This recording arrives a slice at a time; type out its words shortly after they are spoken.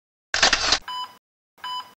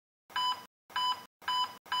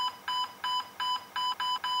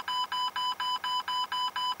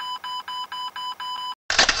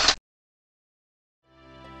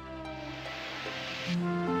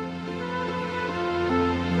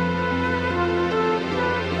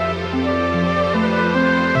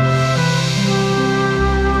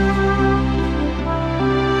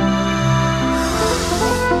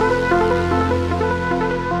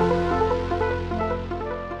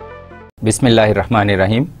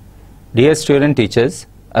Bismillahirrahmanirrahim. Dear student teachers,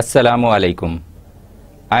 Assalamu alaikum.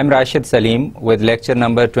 I am Rashid Salim with lecture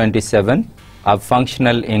number 27 of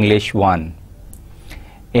Functional English 1.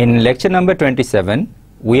 In lecture number 27,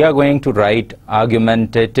 we are going to write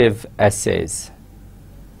argumentative essays.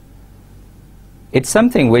 It's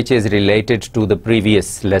something which is related to the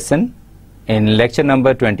previous lesson. In lecture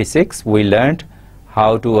number 26, we learned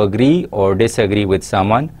how to agree or disagree with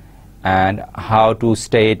someone and how to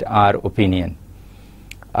state our opinion.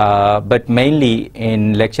 But mainly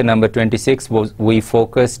in lecture number 26, we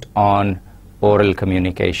focused on oral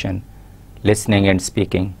communication, listening and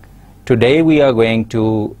speaking. Today we are going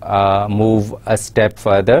to move a step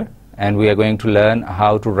further, and we are going to learn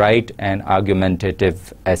how to write an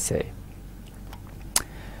argumentative essay.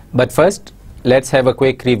 But first, let's have a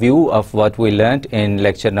quick review of what we learned in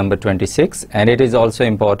lecture number 26, and it is also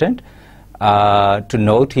important to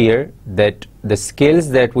note here that the skills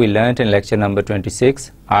that we learned in lecture number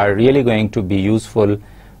 26 are really going to be useful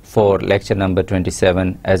for lecture number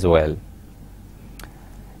 27 as well.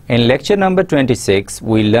 In lecture number 26,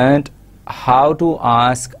 we learned how to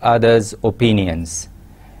ask others' opinions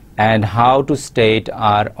and how to state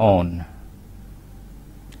our own.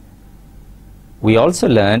 We also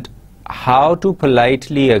learned how to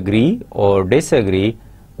politely agree or disagree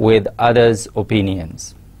with others'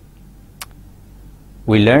 opinions.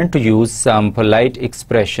 We learned to use some polite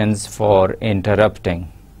expressions for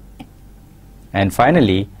interrupting. And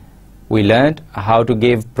finally, we learned how to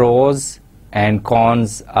give pros and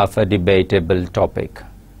cons of a debatable topic.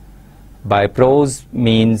 By pros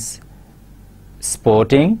means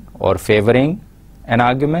supporting or favoring an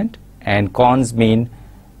argument, and cons mean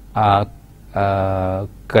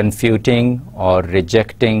confuting or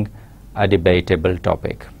rejecting a debatable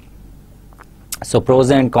topic. So pros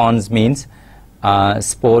and cons means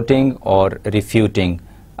supporting or refuting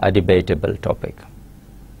a debatable topic.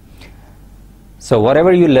 So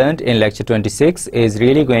whatever you learned in lecture 26 is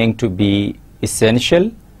really going to be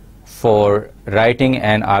essential for writing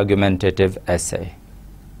an argumentative essay.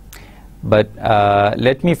 But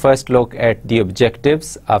let me first look at the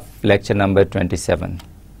objectives of lecture number 27.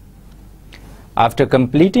 After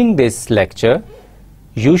completing this lecture,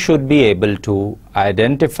 you should be able to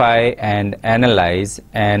identify and analyze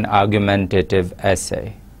an argumentative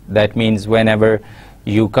essay. That means whenever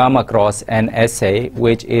you come across an essay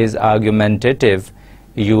which is argumentative,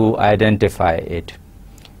 you identify it.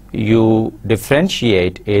 You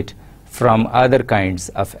differentiate it from other kinds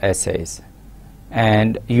of essays.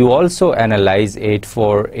 And you also analyze it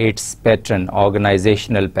for its pattern,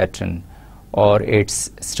 organizational pattern, or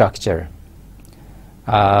its structure.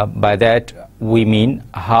 By that we mean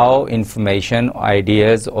how information,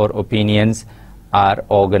 ideas or opinions are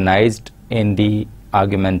organized in the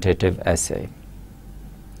argumentative essay.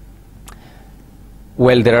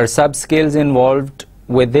 Well, there are sub-skills involved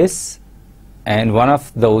with this, and one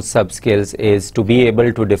of those sub-skills is to be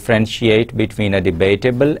able to differentiate between a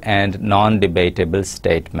debatable and non-debatable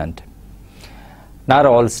statement. Not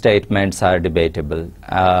all statements are debatable,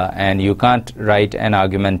 and you can't write an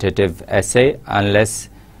argumentative essay unless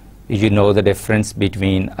you know the difference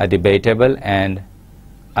between a debatable and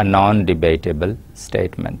a non-debatable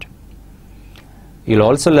statement. You'll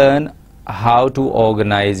also learn how to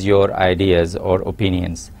organize your ideas or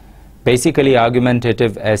opinions. Basically,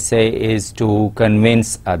 argumentative essay is to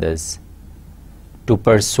convince others, to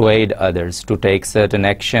persuade others to take certain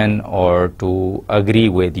action or to agree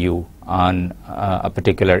with you on a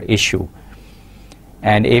particular issue.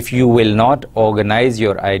 And if you will not organize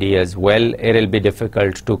your ideas well, it will be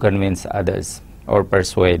difficult to convince others or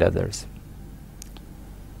persuade others.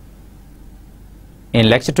 In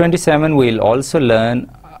lecture 27, we'll also learn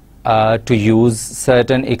to use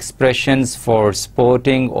certain expressions for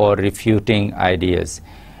supporting or refuting ideas.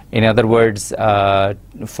 In other words,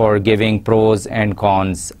 for giving pros and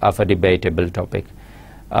cons of a debatable topic.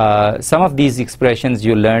 Some of these expressions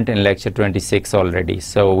you learned in lecture 26 already,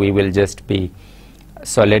 so we will just be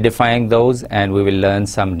solidifying those, and we will learn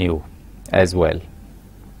some new as well.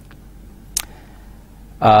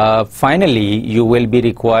 Finally, you will be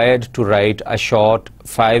required to write a short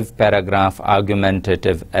 5-paragraph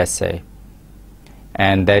argumentative essay,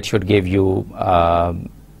 and that should give you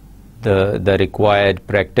the required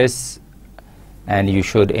practice, and you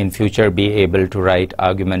should in future be able to write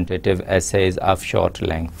argumentative essays of short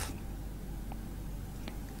length.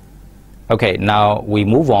 Okay, now we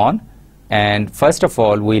move on, and first of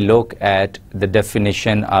all we look at the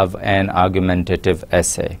definition of an argumentative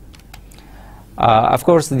essay. Of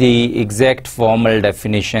course, the exact formal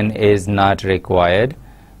definition is not required.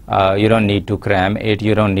 You don't need to cram it,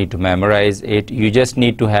 you don't need to memorize it, you just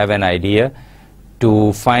need to have an idea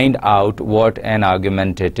to find out what an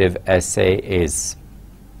argumentative essay is.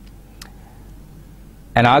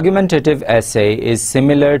 An argumentative essay is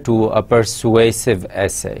similar to a persuasive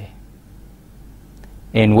essay,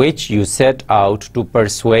 in which you set out to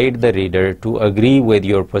persuade the reader to agree with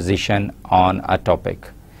your position on a topic.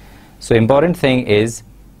 So important thing is,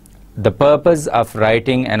 the purpose of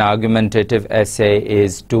writing an argumentative essay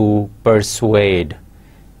is to persuade,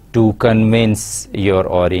 to convince your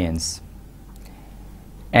audience.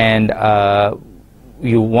 And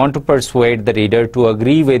you want to persuade the reader to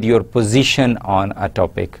agree with your position on a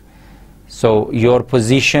topic. So your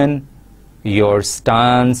position, your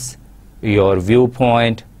stance, your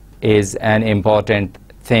viewpoint is an important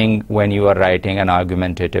thing when you are writing an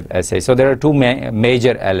argumentative essay. So there are two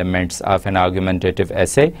major elements of an argumentative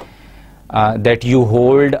essay. That you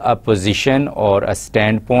hold a position or a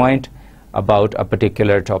standpoint about a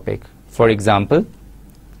particular topic. For example,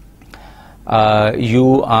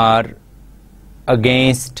 you are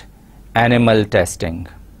against animal testing,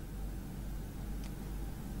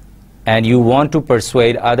 and you want to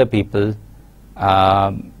persuade other people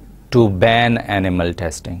to ban animal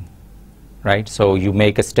testing, right? So you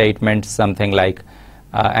make a statement, something like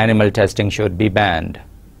animal testing should be banned,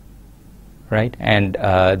 right? And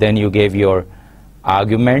then you gave your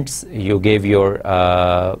arguments, you gave your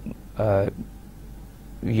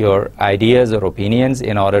ideas or opinions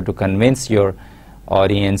in order to convince your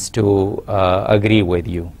audience to agree with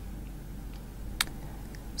you.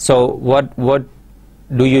 So what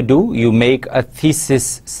do? You make a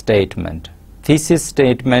thesis statement. Thesis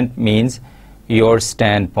statement means your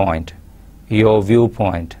standpoint, your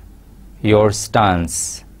viewpoint, your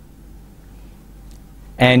stance.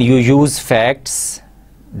 And you use facts,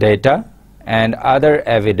 data, and other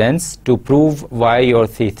evidence to prove why your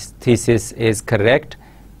thesis is correct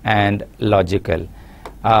and logical.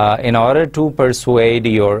 In order to persuade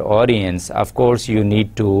your audience, of course, you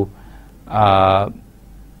need to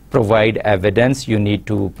provide evidence, you need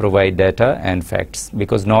to provide data and facts,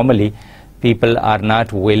 because normally people are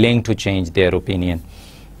not willing to change their opinion.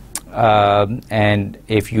 And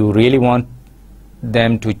if you really want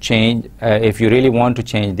them to change, if you really want to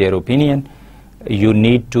change their opinion, you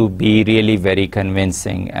need to be really very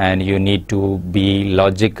convincing, and you need to be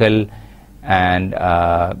logical, and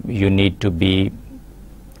you need to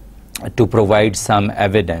provide some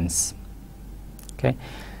evidence. Okay,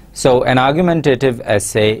 so an argumentative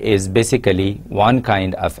essay is basically one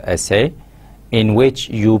kind of essay in which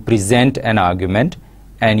you present an argument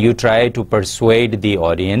and you try to persuade the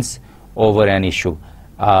audience over an issue.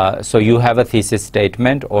 So you have a thesis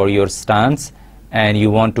statement or your stance, and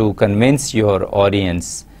you want to convince your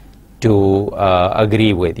audience to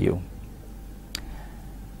agree with you.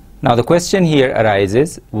 Now the question here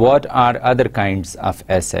arises, what are other kinds of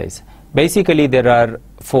essays? Basically there are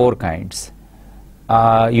four kinds.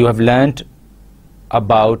 You have learnt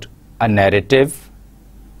about a narrative,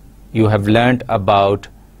 you have learnt about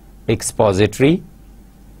expository,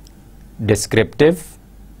 descriptive.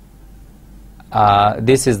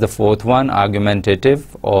 This is the fourth one,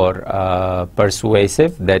 argumentative or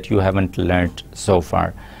persuasive, that you haven't learnt so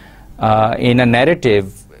far. In a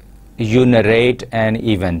narrative, you narrate an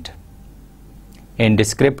event. In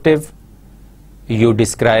descriptive, you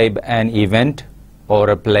describe an event or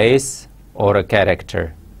a place or a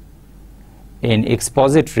character. In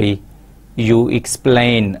expository, you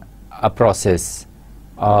explain a process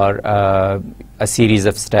or a series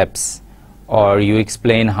of steps, or you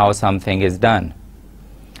explain how something is done,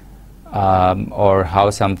 or how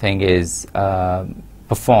something is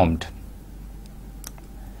performed.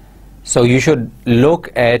 So you should look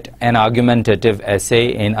at an argumentative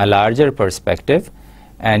essay in a larger perspective,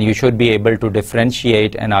 and you should be able to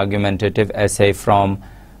differentiate an argumentative essay from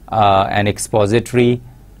an expository,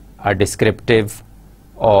 a descriptive,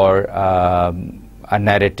 or a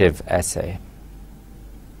narrative essay.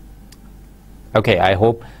 Okay, I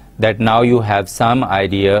hope that now you have some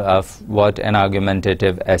idea of what an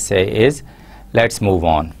argumentative essay is. Let's move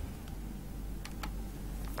on.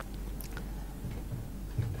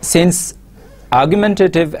 Since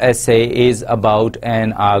argumentative essay is about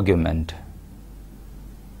an argument,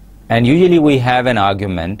 and usually we have an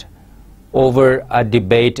argument over a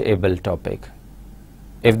debatable topic.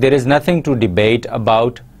 If there is nothing to debate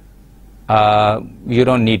about, you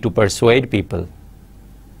don't need to persuade people,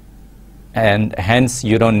 and hence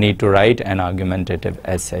you don't need to write an argumentative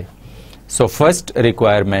essay. So first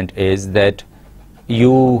requirement is that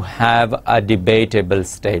you have a debatable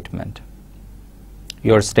statement.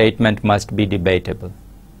 Your statement must be debatable.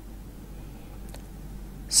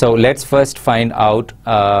 So let's first find out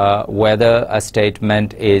whether a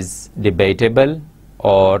statement is debatable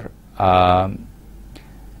or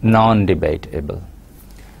non-debatable.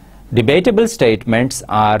 Debatable statements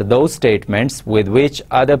are those statements with which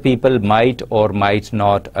other people might or might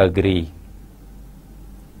not agree.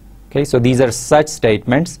 Okay, so these are such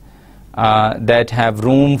statements that have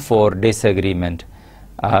room for disagreement.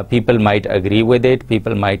 People might agree with it,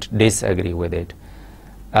 people might disagree with it.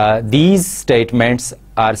 These statements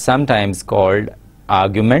are sometimes called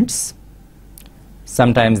arguments.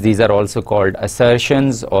 Sometimes these are also called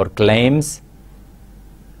assertions or claims.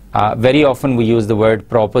 Very often we use the word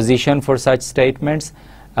proposition for such statements.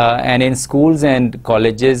 And in schools and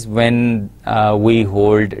colleges, when we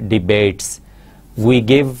hold debates, we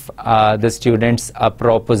give the students a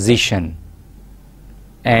proposition.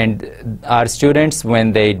 And our students,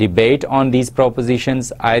 when they debate on these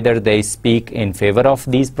propositions, either they speak in favor of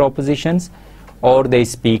these propositions or they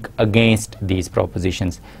speak against these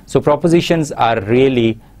propositions. So propositions are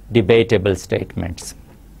really debatable statements.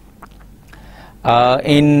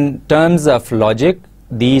 In terms of logic,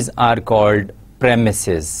 these are called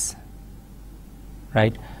premises,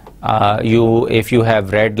 right? If you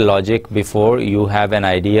have read logic before, you have an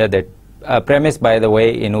idea that a premise, by the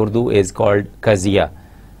way, in Urdu is called qaziya.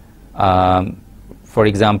 For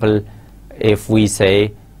example, if we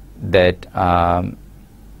say that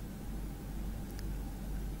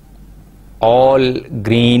all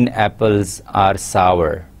green apples are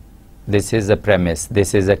sour, this is a premise,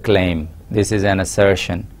 this is a claim, this is an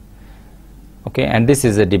assertion. Okay, and this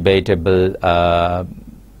is a debatable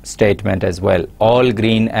statement as well. All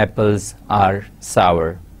green apples are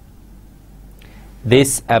sour.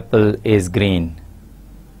 This apple is green.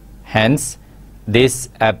 Hence, this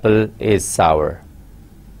apple is sour.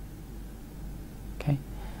 Okay.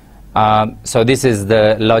 So this is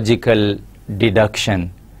the logical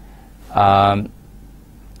deduction, or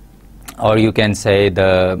you can say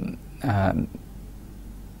the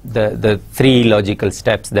three logical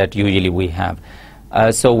steps that usually we have.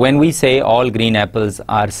 So when we say all green apples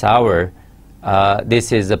are sour,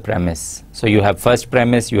 this is a premise. So you have first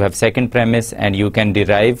premise, you have second premise, and you can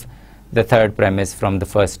derive the third premise from the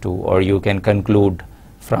first two, or you can conclude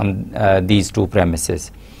from these two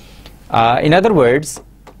premises. In other words,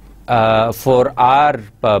 for our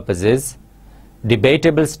purposes,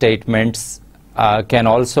 debatable statements can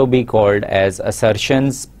also be called as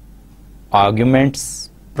assertions, arguments,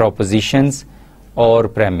 propositions, or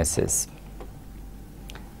premises.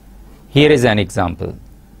 Here is an example.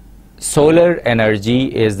 Solar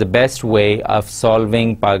energy is the best way of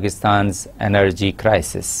solving Pakistan's energy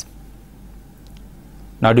crisis.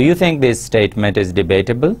 Now, do you think this statement is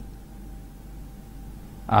debatable?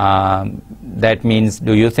 That means,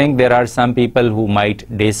 do you think there are some people who might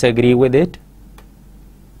disagree with it?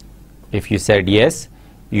 If you said yes,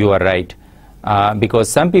 you are right. Because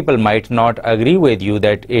some people might not agree with you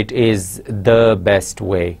that it is the best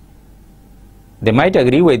way. They might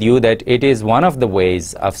agree with you that it is one of the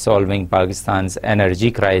ways of solving Pakistan's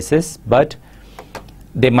energy crisis, but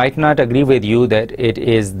they might not agree with you that it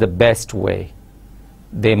is the best way.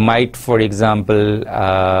 They might, for example,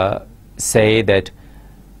 say that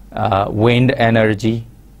wind energy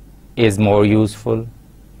is more useful,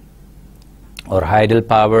 or hydel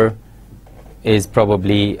power is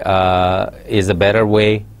probably is a better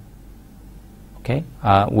way. Okay,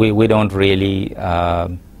 we don't really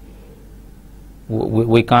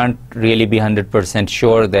we can't really be 100%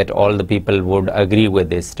 sure that all the people would agree with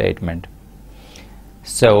this statement.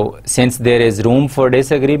 So since there is room for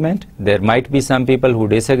disagreement, there might be some people who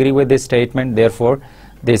disagree with this statement. Therefore,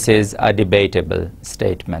 this is a debatable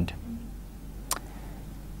statement.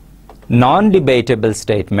 Non-debatable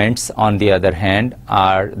statements, on the other hand,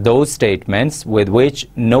 are those statements with which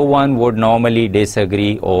no one would normally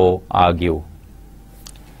disagree or argue.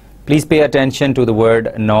 Please pay attention to the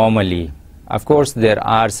word normally. Of course, there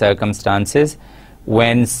are circumstances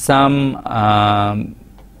when some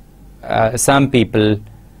people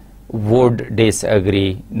would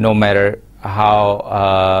disagree, no matter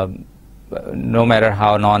how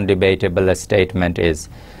non-debatable a statement is.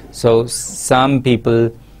 So some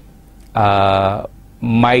people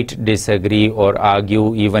might disagree or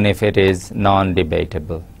argue even if it is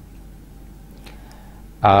non-debatable.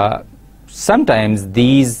 Sometimes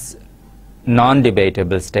these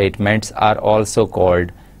non-debatable statements are also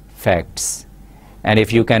called facts. And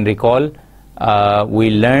if you can recall, we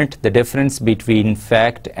learnt the difference between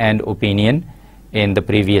fact and opinion in the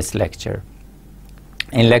previous lecture.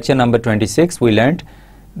 In lecture number 26, we learnt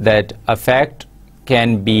that a fact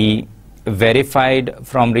can be verified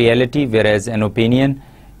from reality, whereas an opinion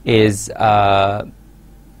is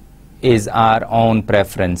is our own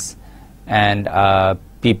preference, and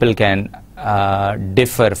people can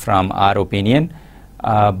differ from our opinion,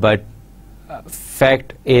 but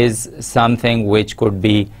fact is something which could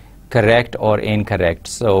be correct or incorrect,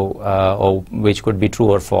 so or which could be true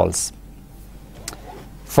or false.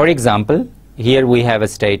 For example, here we have a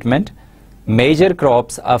statement: major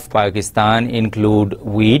crops of Pakistan include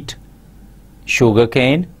wheat,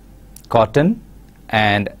 sugarcane, cotton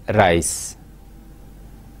and rice.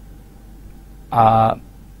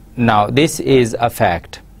 Now this is a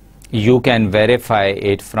fact. You can verify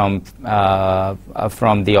it from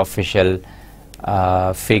the official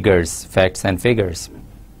figures, facts and figures.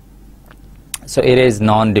 So it is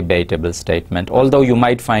non-debatable statement, although you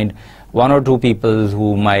might find one or two people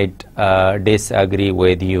who might disagree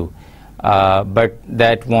with you, but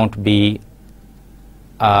that won't be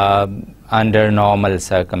under normal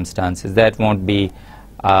circumstances. That won't be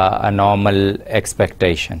a normal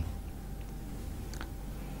expectation.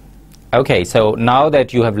 Okay, so now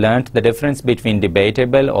that you have learnt the difference between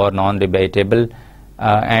debatable or non-debatable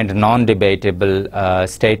and non-debatable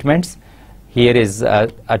statements, here is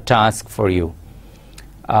a task for you.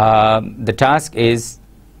 The task is: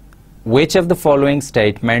 which of the following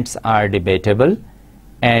statements are debatable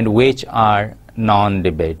and which are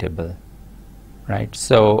non-debatable? Right,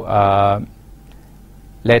 so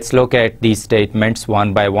let's look at these statements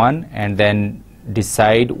one by one and then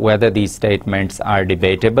decide whether these statements are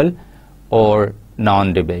debatable or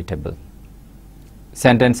non-debatable.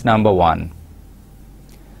 Sentence number 1: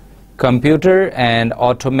 computer and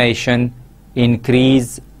automation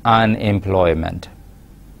increase unemployment.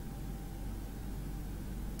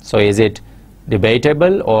 So is it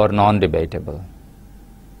debatable or non-debatable?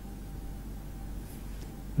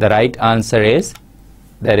 The right answer is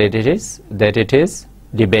that it is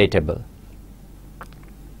debatable.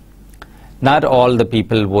 Not all the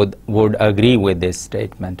people would agree with this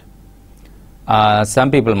statement.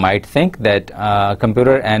 Some people might think that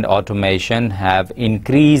computer and automation have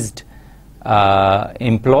increased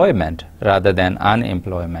employment rather than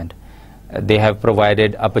unemployment. They have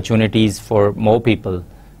provided opportunities for more people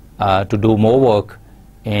to do more work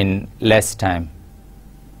in less time.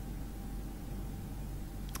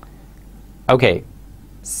 Okay,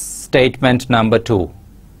 statement number 2: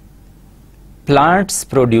 plants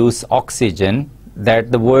produce oxygen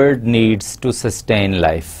that the world needs to sustain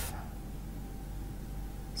life.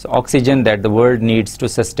 So oxygen that the world needs to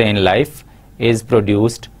sustain life is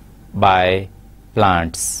produced by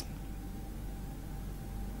plants.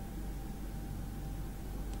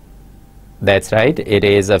 That's right, it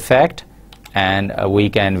is a fact, and we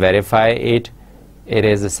can verify it. It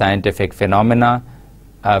is a scientific phenomenon.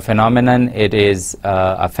 It is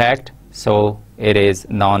a fact, so it is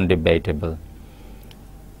non-debatable.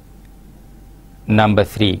 Number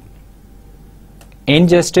 3: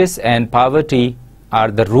 injustice and poverty are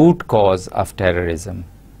the root cause of terrorism.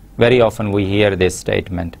 Very often we hear this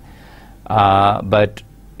statement, but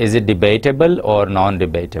is it debatable or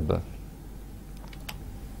non-debatable?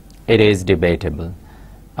 It is debatable,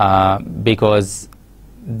 because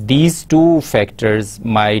these two factors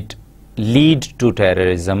might lead to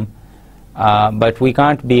terrorism, but we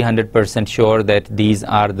can't be 100% sure that these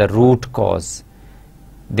are the root cause.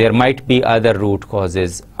 There might be other root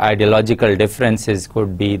causes. Ideological differences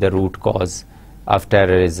could be the root cause of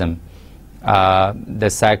terrorism. The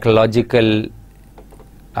psychological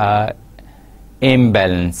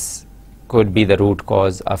imbalance could be the root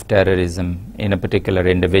cause of terrorism in a particular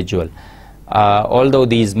individual. Although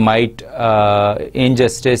these might,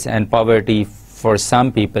 injustice and poverty for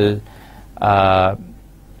some people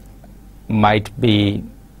might be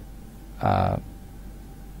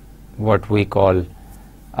what we call,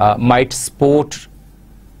 might support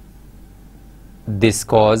this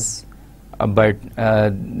cause, but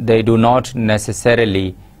they do not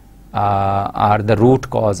necessarily are the root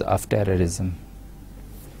cause of terrorism.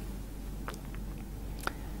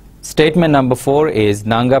 Statement number 4 is: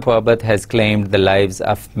 Nanga Parbat has claimed the lives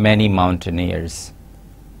of many mountaineers.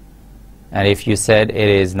 And if you said it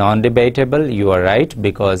is non-debatable, you are right,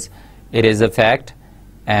 because it is a fact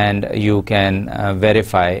and you can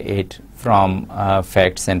verify it from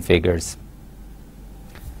facts and figures.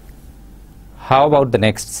 How about the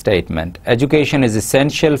next statement? Education is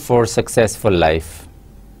essential for successful life.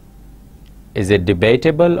 Is it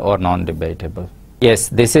debatable or non-debatable? Yes,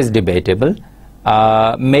 this is debatable.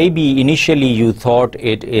 Maybe initially you thought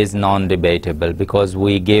it is non-debatable because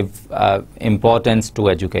we give importance to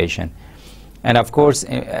education. And of course,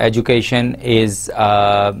 education is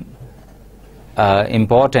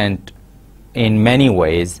important in many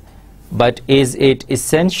ways, but is it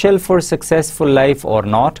essential for successful life or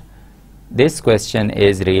not? this question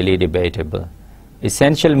is really debatable.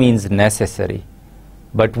 Essential means necessary.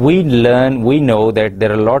 But we know that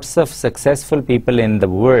there are lots of successful people in the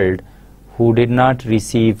world who did not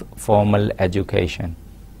receive formal education,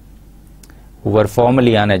 who were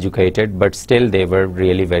formally uneducated, but still they were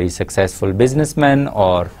really very successful businessmen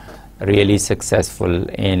or really successful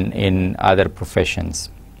in other professions.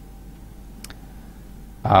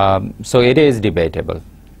 So it is debatable.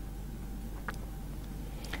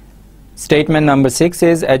 Statement number 6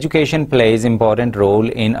 is education plays important role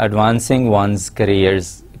in advancing one's career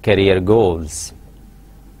goals.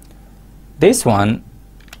 This one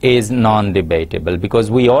is non-debatable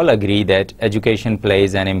because we all agree that education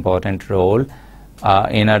plays an important role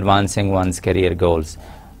in advancing one's career goals.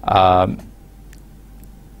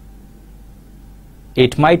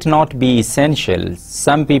 It might not be essential.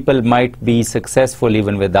 Some people might be successful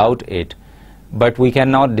even without it, but we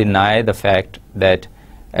cannot deny the fact that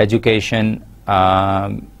education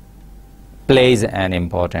plays an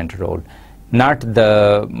important role. Not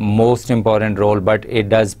the most important role, but it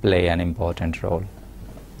does play an important role.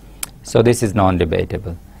 So this is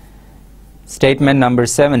non-debatable. Statement number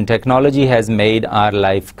 7, technology has made our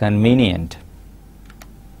life convenient.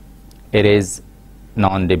 It is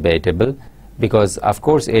non-debatable because of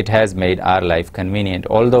course it has made our life convenient,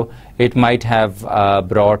 although it might have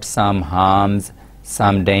brought some harms,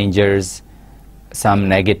 some dangers, some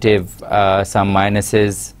negative, some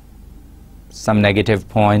minuses, some negative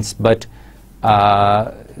points, but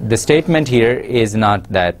the statement here is not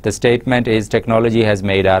that. The statement is technology has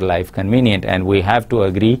made our life convenient, and we have to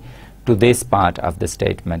agree to this part of the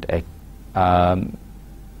statement.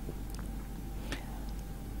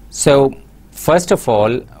 So first of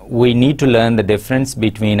all, we need to learn the difference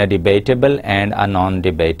between a debatable and a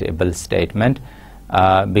non-debatable statement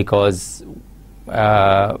because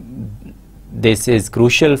this is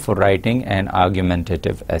crucial for writing an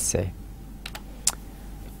argumentative essay.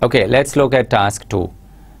 Okay, let's look at task 2.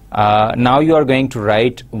 Now you are going to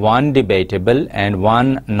write one debatable and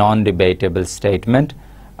one non-debatable statement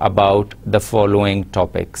about the following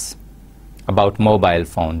topics. About mobile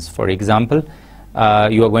phones, for example,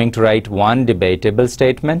 you are going to write one debatable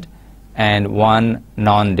statement and one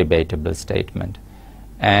non-debatable statement.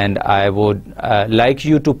 And I would like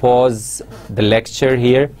you to pause the lecture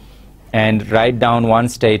here and write down one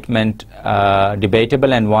statement,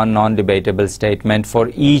 debatable and one non-debatable statement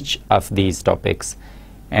for each of these topics,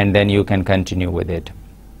 and then you can continue with it.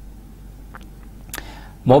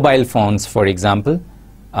 Mobile phones, for example,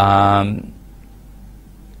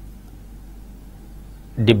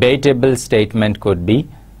 debatable statement could be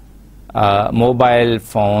mobile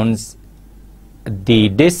phones, the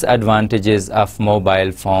disadvantages of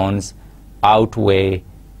mobile phones outweigh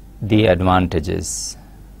the advantages.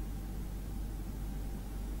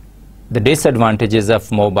 The disadvantages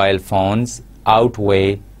of mobile phones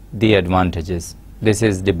outweigh the advantages. This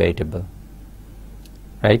is debatable,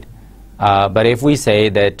 right? But if we say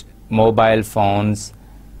that mobile phones,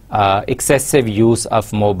 excessive use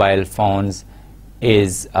of mobile phones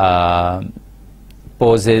is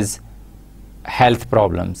poses health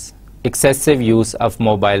problems. Excessive use of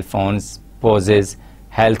mobile phones poses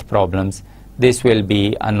health problems. This will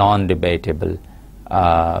be a non-debatable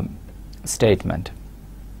statement.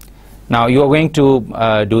 Now you are going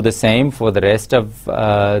to do the same for the rest of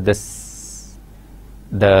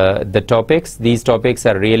the topics. These topics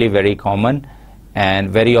are really very common, and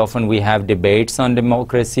very often we have debates on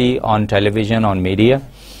democracy on television, on media.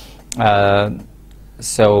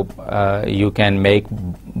 So you can make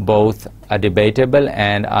both a debatable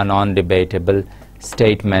and a non-debatable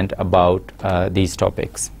statement about these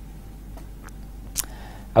topics.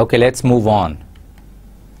 Okay, let's move on.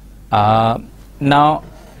 Now,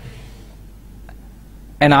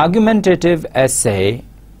 an argumentative essay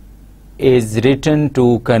is written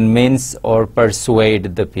to convince or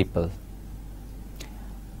persuade the people.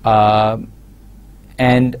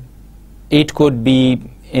 And it could be,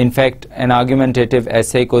 in fact, an argumentative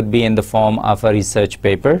essay could be in the form of a research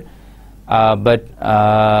paper. But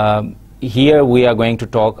here we are going to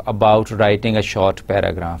talk about writing a short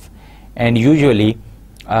paragraph. And usually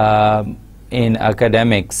in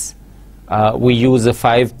academics, we use a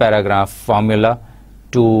 5-paragraph formula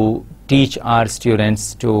to teach our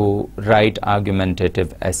students to write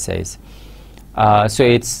argumentative essays. So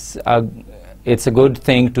it's a good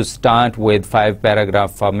thing to start with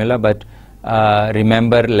 5-paragraph formula, but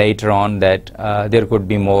remember later on that there could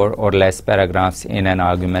be more or less paragraphs in an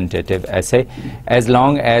argumentative essay. As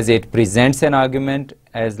long as it presents an argument,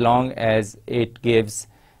 as long as it gives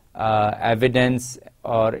evidence,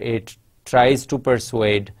 or it tries to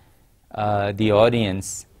persuade the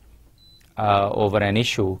audience over an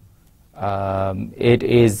issue, it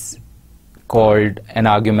is called an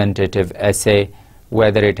argumentative essay,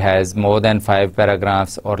 whether it has more than 5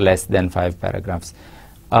 paragraphs or less than 5 paragraphs.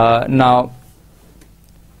 Now,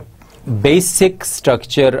 basic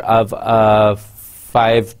structure of a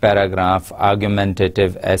 5-paragraph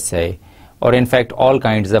argumentative essay, or in fact all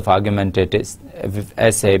kinds of argumentative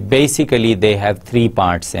essay, basically they have 3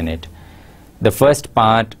 parts in it. The first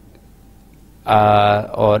part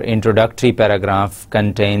or introductory paragraph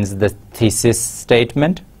contains the thesis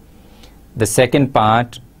statement. The second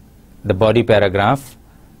part, the body paragraph,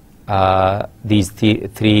 these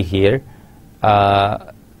 3 here,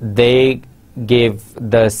 they give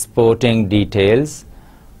the supporting details,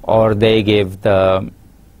 or they give the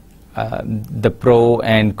pro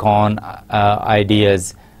and con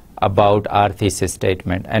ideas about our thesis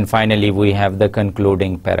statement. And finally we have the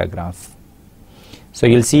concluding paragraph. So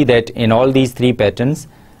you'll see that in all these 3 patterns,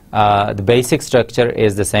 the basic structure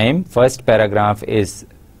is the same. First paragraph is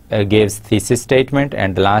gives thesis statement,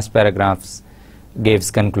 and the last paragraph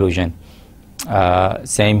gives conclusion.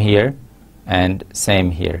 Same here and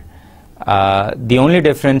same here. The only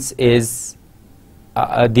difference is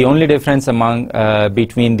among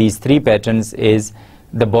between these 3 patterns is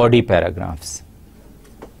the body paragraphs.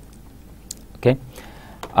 Okay,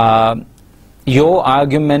 your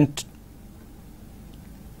argument,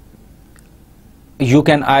 you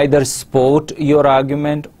can either support your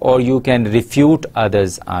argument or you can refute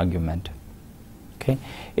others' argument. Okay,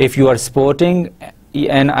 if you are supporting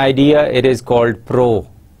an idea, it is called pro.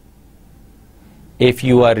 If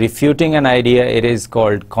you are refuting an idea, it is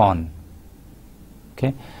called con.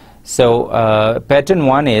 Okay, so pattern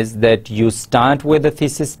 1 is that you start with a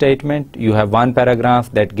thesis statement. You have 1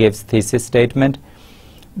 paragraph that gives thesis statement.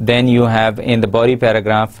 Then you have in the body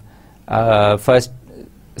paragraph,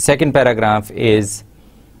 second paragraph is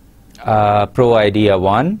pro idea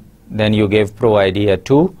 1, then you give pro idea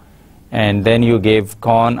 2, and then you give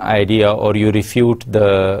con idea, or you refute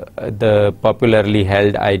the popularly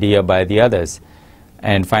held idea by the others,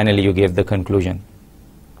 and finally you give the conclusion.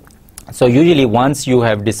 So usually once you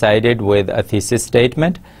have decided with a thesis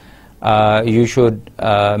statement, you should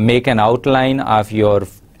make an outline of your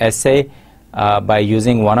essay by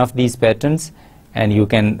using one of these patterns, and you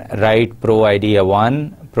can write pro idea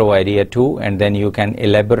 1, pro idea 2, and then you can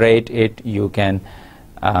elaborate it, you can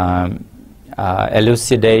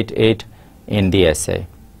elucidate it in the essay.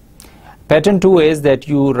 Pattern 2 is that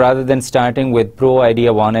you, rather than starting with pro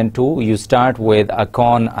idea 1 and 2, you start with a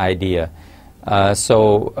con idea.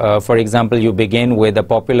 For example, you begin with a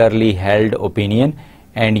popularly held opinion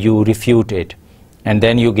and you refute it, and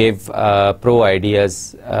then you give pro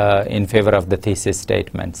ideas in favor of the thesis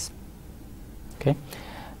statements. Okay.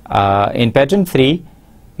 In pattern 3,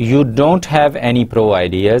 you don't have any pro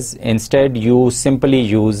ideas. Instead, you simply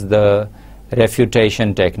use the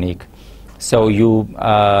refutation technique. So you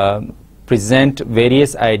present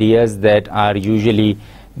various ideas that are usually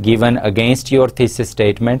given against your thesis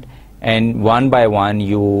statement, and one by one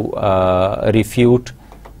you refute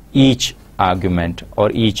each argument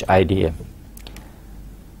or each idea.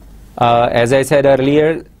 As I said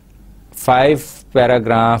earlier,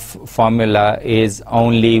 5-paragraph formula is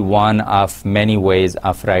only one of many ways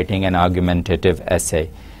of writing an argumentative essay,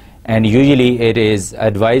 and usually it is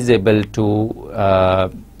advisable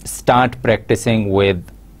to start practicing with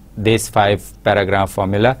this 5-paragraph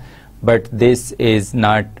formula, but this is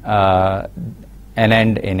not an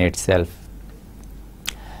end in itself.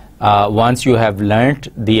 Once you have learnt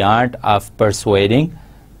the art of persuading,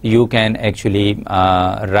 you can actually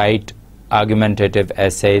write argumentative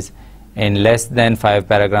essays in less than 5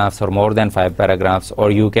 paragraphs or more than 5 paragraphs,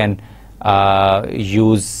 or you can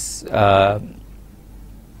use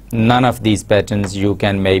none of these patterns. You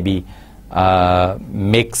can maybe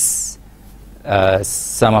mix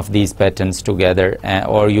some of these patterns together,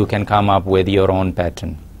 or you can come up with your own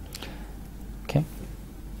pattern. Okay.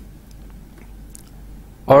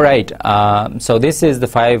 All right. So this is the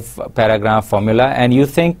 5-paragraph formula, and you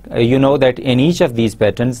know that in each of these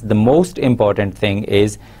patterns, the most important thing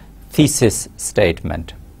is thesis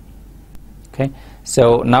statement. Okay.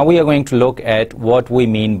 So now we are going to look at what we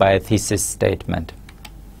mean by a thesis statement.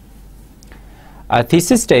 A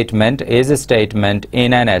thesis statement is a statement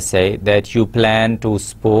in an essay that you plan to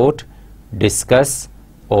support, discuss,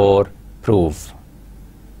 or prove.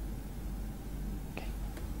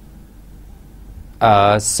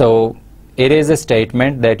 So it is a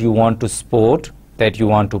statement that you want to support, that you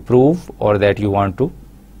want to prove, or that you want to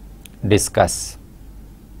discuss.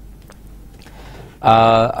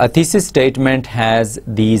 A thesis statement has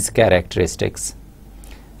these characteristics.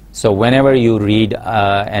 So whenever you read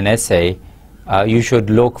an essay, you should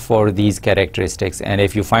look for these characteristics, and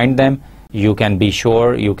if you find them, you can be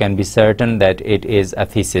sure, you can be certain that it is a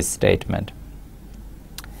thesis statement.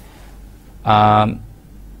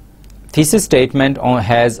 Thesis statement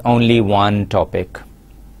has only one topic,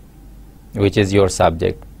 which is your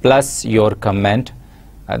subject, plus your comment,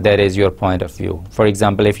 that is your point of view. For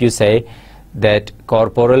example, if you say that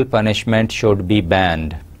corporal punishment should be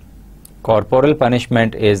banned, corporal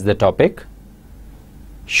punishment is the topic,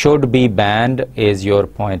 should be banned is your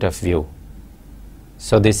point of view.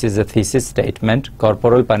 So this is a thesis statement.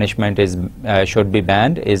 Corporal punishment is should be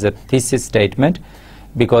banned is a thesis statement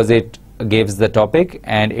because it gives the topic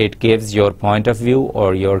and it gives your point of view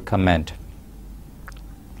or your comment.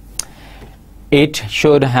 It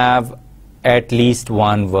should have at least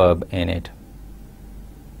one verb in it.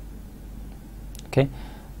 Okay,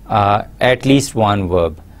 at least one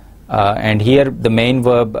verb. And here the main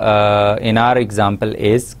verb in our example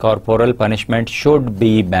is corporal punishment should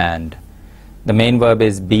be banned. The main verb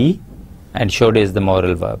is be and should is the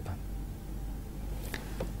moral verb.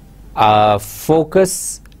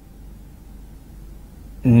 Focus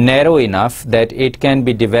narrow enough that it can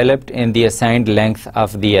be developed in the assigned length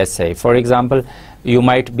of the essay. For example, you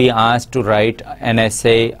might be asked to write an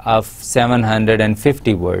essay of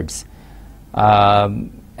 750 words,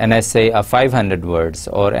 an essay of 500 words,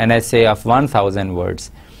 or an essay of 1000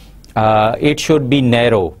 words. It should be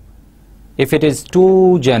narrow. If it is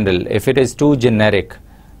too general, if it is too generic,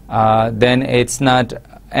 then it's not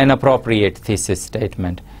an appropriate thesis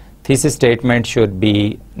statement. Thesis statement should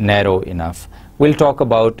be narrow enough. We'll talk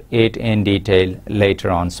about it in detail later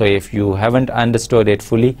on. So if you haven't understood it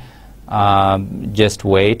fully, just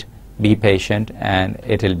wait, be patient, and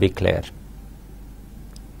it will be clear.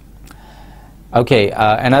 Okay,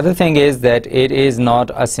 another thing is that it is not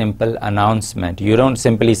a simple announcement. You don't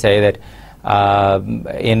simply say that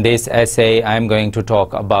in this essay I'm going to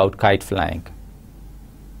talk about kite flying.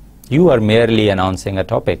 You are merely announcing a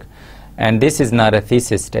topic, and this is not a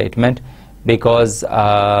thesis statement because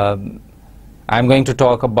I'm going to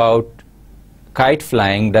talk about kite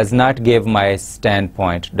flying does not give my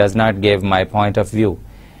standpoint, does not give my point of view,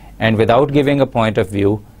 and without giving a point of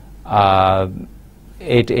view,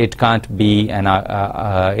 it can't be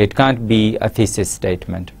a thesis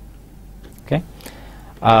statement. Okay,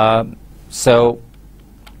 so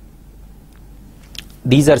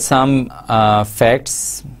these are some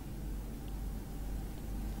facts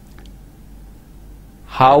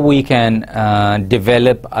how we can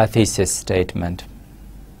develop a thesis statement.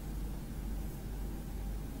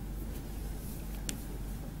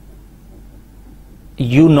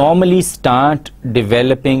 You normally start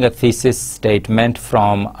developing a thesis statement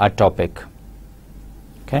from a topic.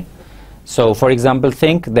 Okay, so for example,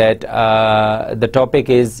 think that the topic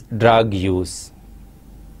is drug use.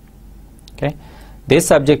 Okay, this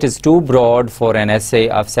subject is too broad for an essay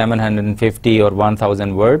of 750 or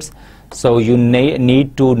 1000 words, so you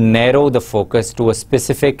need to narrow the focus to a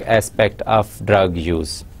specific aspect of drug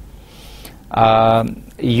use.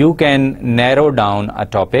 You can narrow down a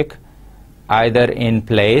topic either in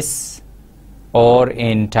place or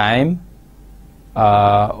in time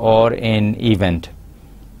or in event.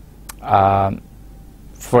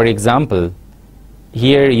 For example,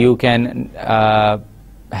 here you can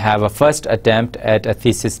have a first attempt at a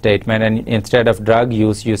thesis statement, and instead of drug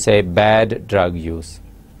use you say bad drug use,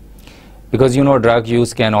 because you know drug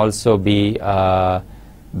use can also be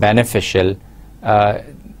beneficial.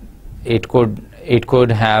 It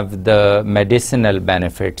could have the medicinal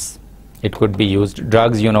benefits. It could be used.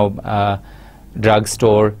 Drugs, you know,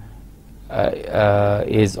 drugstore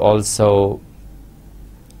is also,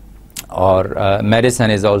 or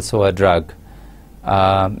medicine is also a drug.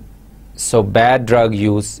 So bad drug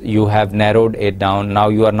use, you have narrowed it down. Now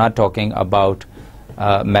you are not talking about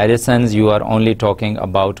medicines, you are only talking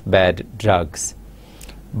about bad drugs.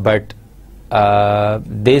 But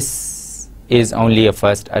this is only a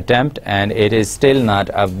first attempt, and it is still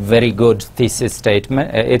not a very good thesis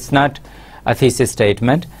statement. It's not a thesis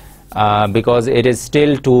statement because it is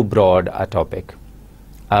still too broad a topic,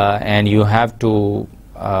 and you have to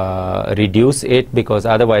reduce it, because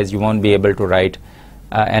otherwise you won't be able to write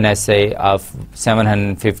an essay of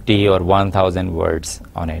 750 or 1000 words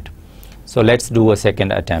on it. So let's do a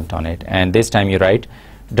second attempt on it, and this time you write,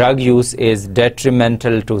 drug use is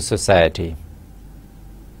detrimental to society.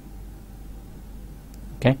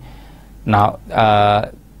 Okay. Now,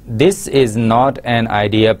 this is not an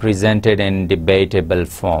idea presented in debatable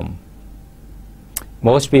form.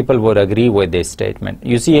 Most people would agree with this statement.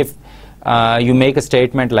 You see, if you make a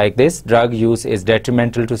statement like this, drug use is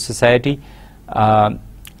detrimental to society,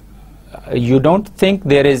 you don't think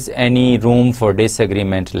there is any room for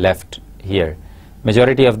disagreement left here.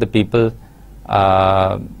 Majority of the people,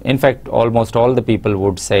 in fact almost all the people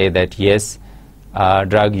would say that yes,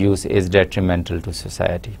 drug use is detrimental to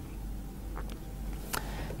society.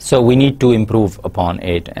 So we need to improve upon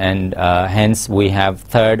it, and hence we have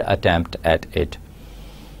third attempt at it.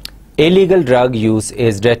 Illegal drug use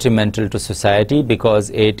is detrimental to society because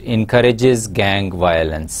it encourages gang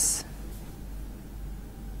violence.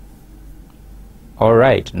 All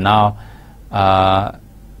right, now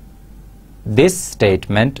this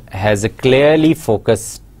statement has a clearly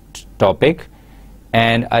focused topic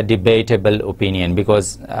and a debatable opinion,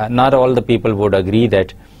 because not all the people would agree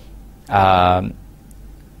that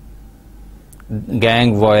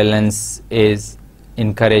gang violence is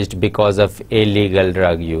encouraged because of illegal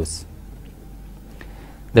drug use.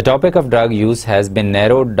 The topic of drug use has been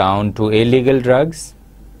narrowed down to illegal drugs,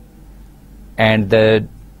 and the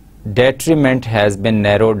detriment has been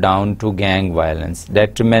narrowed down to gang violence.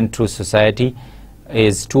 Detriment to society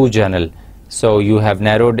is too general, so you have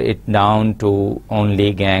narrowed it down to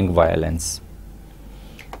only gang violence.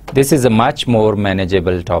 This is a much more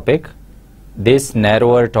manageable topic. This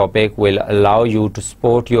narrower topic will allow you to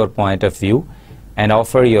support your point of view and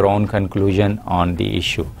offer your own conclusion on the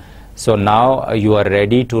issue. So now you are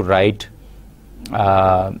ready to write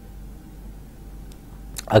a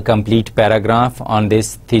complete paragraph on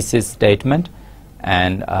this thesis statement,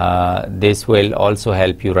 and this will also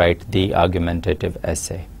help you write the argumentative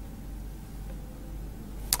essay.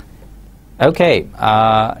 Okay,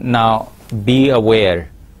 now be aware,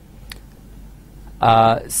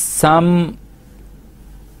 some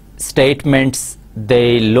statements,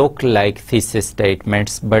 they look like thesis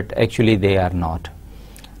statements, but actually they are not.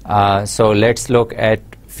 So let's look at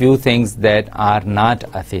few things that are not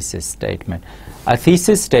a thesis statement. A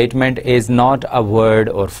thesis statement is not a word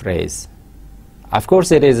or phrase. Of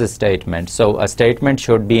course it is a statement, so a statement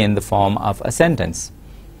should be in the form of a sentence.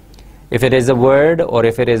 If it is a word or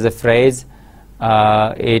if it is a phrase,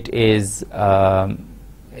 it is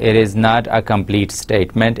not a complete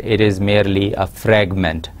statement, it is merely a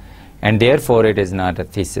fragment, and therefore it is not a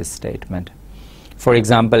thesis statement. For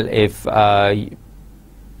example, if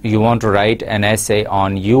you want to write an essay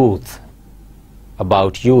on youth,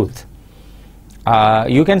 about youth,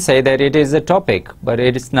 you can say that it is a topic, but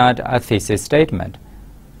it is not a thesis statement.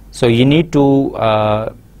 So you need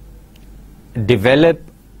to develop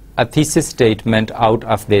a thesis statement out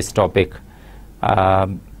of this topic.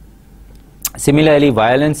 Similarly,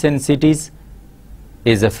 violence in cities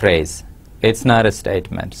is a phrase. It's not a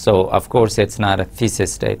statement. So of course it's not a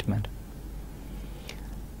thesis statement.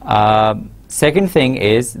 Second thing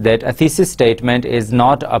is that a thesis statement is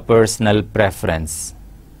not a personal preference.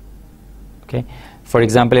 Okay. For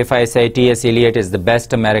example, if I say T.S. Eliot is the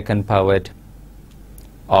best American poet,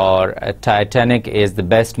 or Titanic is the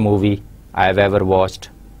best movie I've ever watched,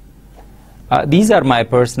 these are my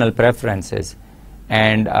personal preferences,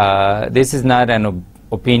 and this is not an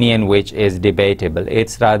opinion which is debatable.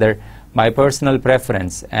 It's rather my personal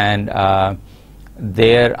preference, and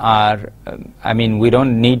there are, I mean, we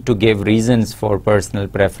don't need to give reasons for personal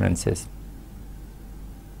preferences.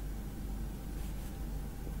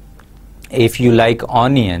 If you like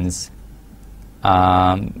onions,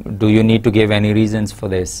 do you need to give any reasons for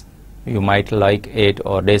this? You might like it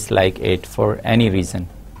or dislike it for any reason.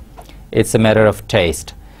 It's a matter of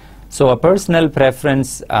taste. So a personal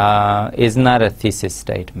preference is not a thesis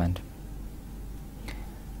statement.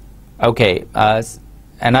 Okay,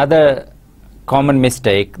 another common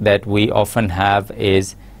mistake that we often have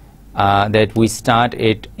is that we start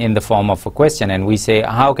it in the form of a question, and we say,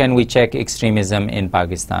 how can we check extremism in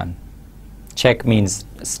Pakistan? Check means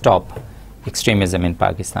stop extremism in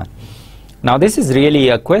Pakistan. Now this is really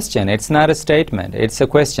a question, it's not a statement, it's a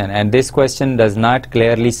question, and this question does not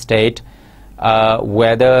clearly state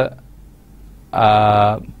whether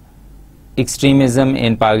extremism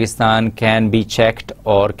in Pakistan can be checked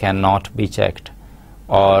or cannot be checked,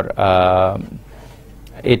 or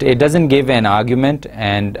it doesn't give an argument,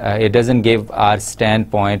 and it doesn't give our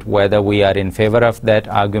standpoint whether we are in favor of that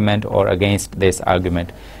argument or against this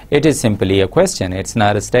argument. It is simply a question, it's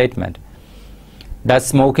not a statement. Does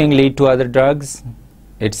smoking lead to other drugs?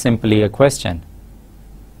 It's simply a question,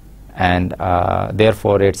 and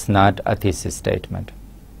therefore it's not a thesis statement.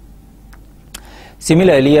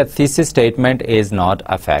 Similarly, a thesis statement is not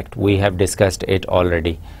a fact. We have discussed it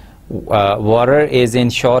already. Water is in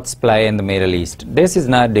short supply in the Middle East. This is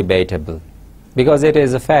not debatable because it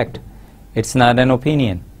is a fact. It's not an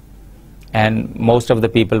opinion, and most of the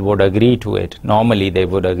people would agree to it. Normally they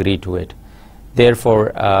would agree to it.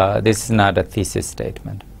 Therefore this is not a thesis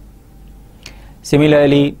statement.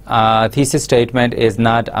 Similarly, thesis statement is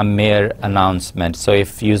not a mere announcement. So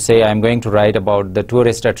if you say I'm going to write about the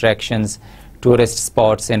tourist attractions, tourist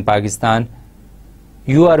spots in Pakistan,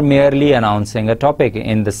 you are merely announcing a topic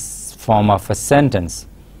in the form of a sentence,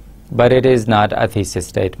 but it is not a thesis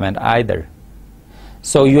statement either.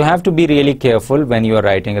 So you have to be really careful when you are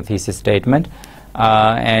writing a thesis statement,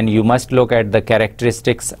 and you must look at the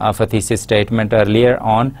characteristics of a thesis statement earlier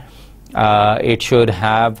on. It should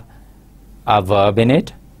have a verb in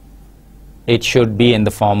it, it should be in the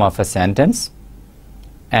form of a sentence,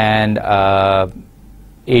 and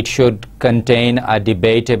it should contain a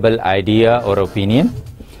debatable idea or opinion,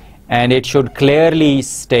 and it should clearly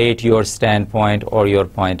state your standpoint or your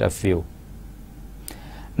point of view.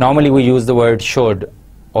 Normally we use the word should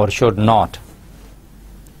or should not,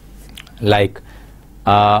 like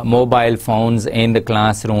mobile phones in the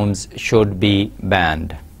classrooms should be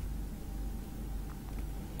banned.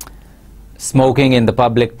 Smoking in the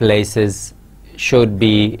public places should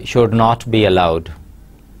not be allowed.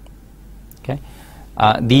 Okay,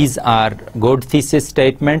 these are good thesis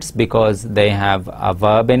statements because they have a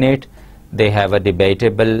verb in it, they have a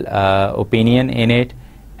debatable opinion in it,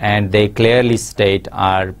 and they clearly state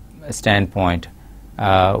our standpoint.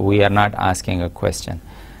 We are not asking a question.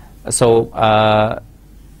 So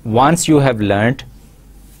once you have learned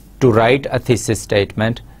to write a thesis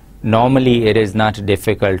statement, normally it is not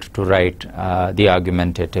difficult to write the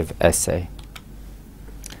argumentative essay.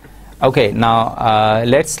 Okay, now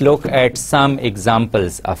let's look at some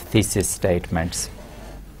examples of thesis statements.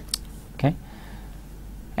 Okay,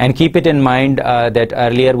 and keep it in mind that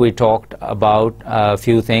earlier we talked about a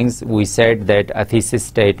few things. We said that a thesis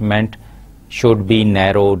statement should be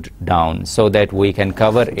narrowed down so that we can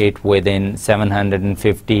cover it within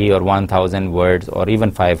 750 or 1000 words or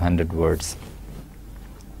even 500 words.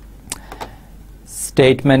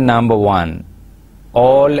 Statement number 1.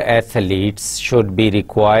 All athletes should be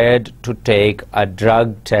required to take a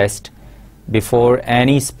drug test before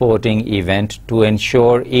any sporting event to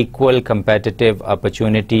ensure equal competitive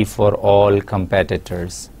opportunity for all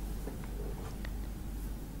competitors.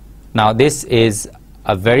 Now this is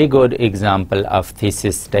a very good example of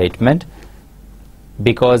thesis statement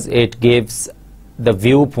because it gives the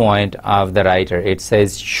viewpoint of the writer. It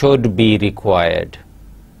says should be required.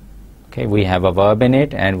 Okay, we have a verb in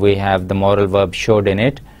it and we have the moral verb should in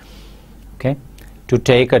it. Okay, to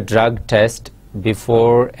take a drug test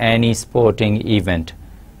before any sporting event.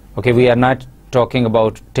 Okay, we are not talking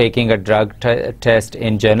about taking a drug test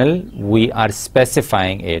in general. We are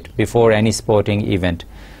specifying it before any sporting event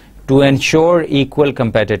to ensure equal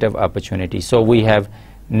competitive opportunity. So we have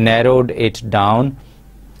narrowed it down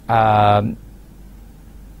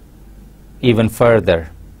even further.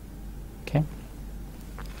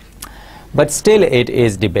 But still it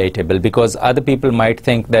is debatable because other people might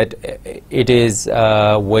think that it is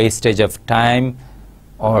wastage of time,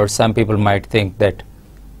 or some people might think that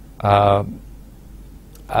a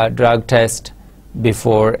drug test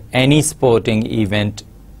before any sporting event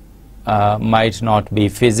might not be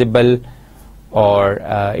feasible, or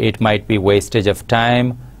it might be wastage of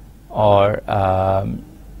time, or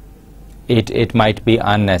it might be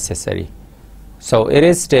unnecessary. So it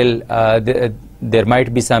is still there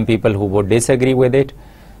might be some people who would disagree with it.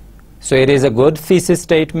 So it is a good thesis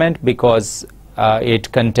statement because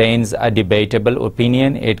it contains a debatable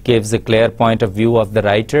opinion. It gives a clear point of view of the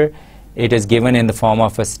writer. It is given in the form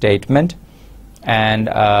of a statement, and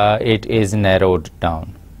it is narrowed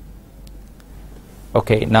down.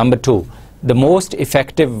 Okay, number 2, the most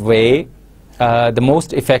effective way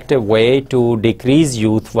to decrease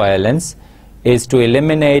youth violence is to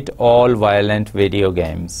eliminate all violent video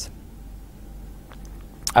games.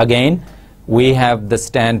 Again, we have the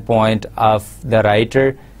standpoint of the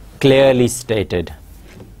writer clearly stated.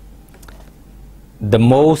 The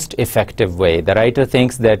most effective way, the writer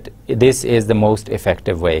thinks that this is the most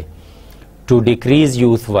effective way to decrease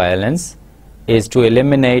youth violence is to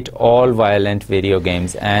eliminate all violent video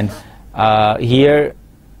games. And here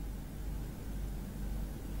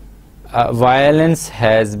violence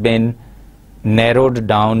has been narrowed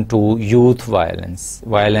down to youth violence,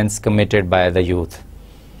 violence committed by the youth.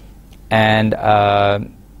 And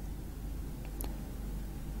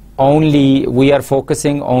we are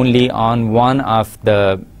focusing only on one of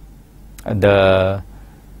the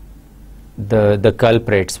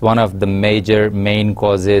culprits, one of the main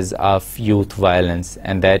causes of youth violence,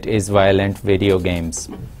 and that is violent video games.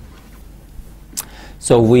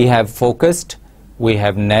 So we have focused, we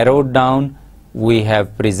have narrowed down, we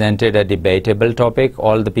have presented a debatable topic.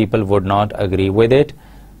 All the people would not agree with it.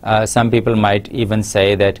 Some people might even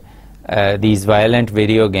say that these violent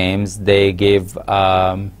video games, they give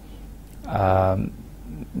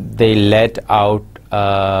they let out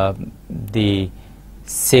the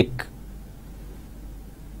sick,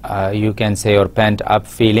 you can say, or pent up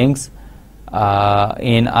feelings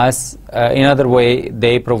in us. In other way,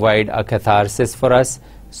 they provide a catharsis for us.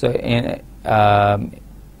 So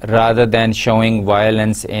rather than showing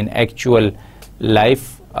violence in actual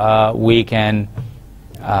life, we can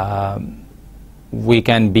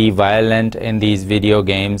be violent in these video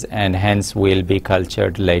games, and hence we'll be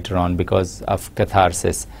cultured later on because of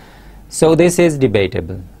catharsis. So this is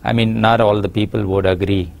debatable. I mean, not all the people would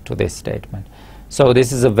agree to this statement. So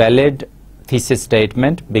this is a valid thesis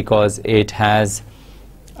statement because it has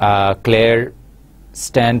a clear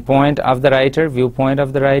standpoint of the writer, viewpoint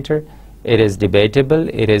of the writer. It is debatable.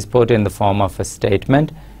 It is put in the form of a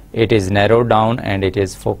statement. It is narrowed down and it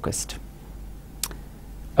is focused.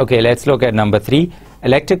 Okay, let's look at number 3.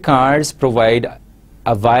 Electric cars provide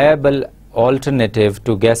a viable alternative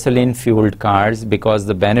to gasoline-fueled cars because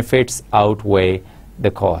the benefits outweigh the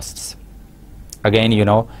costs. Again, you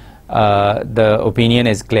know, the opinion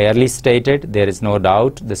is clearly stated. There is no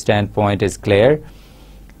doubt. The standpoint is clear.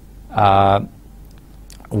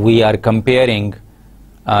 We are comparing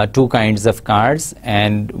two kinds of cars,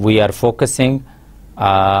 and we are focusing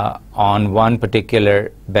on one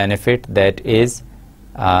particular benefit, that is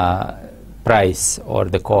price or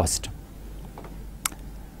the cost.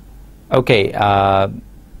 Okay,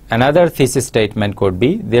 another thesis statement could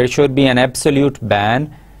be there should be an absolute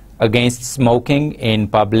ban against smoking in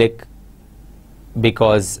public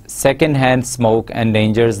because second-hand smoke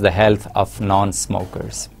endangers the health of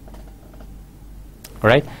non-smokers.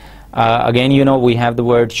 Right? Again, you know, we have the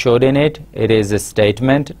word should in it. It is a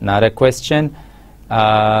statement, not a question.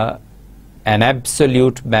 An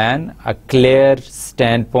absolute ban, a clear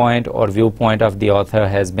standpoint or viewpoint of the author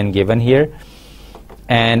has been given here,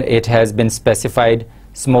 and it has been specified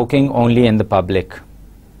smoking only in the public,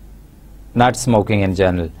 not smoking in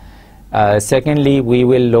general. Secondly, we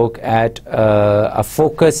will look at a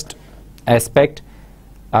focused aspect,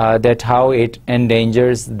 that how it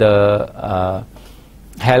endangers the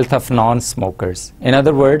health of non-smokers. In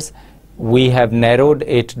other words, we have narrowed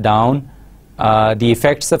it down, the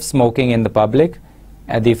effects of smoking in the public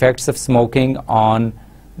and the effects of smoking on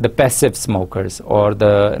the passive smokers or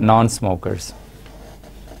the non-smokers.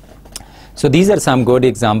 So these are some good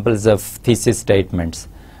examples of thesis statements.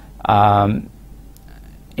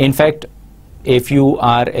 In fact, if you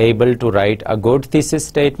are able to write a good thesis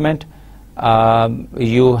statement,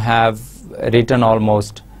 you have written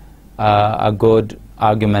almost a good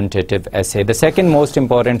argumentative essay. The second most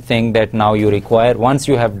important thing that now you require, once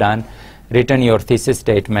you have written your thesis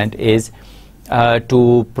statement, is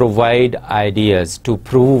to provide ideas, to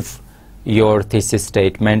prove your thesis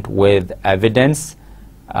statement with evidence,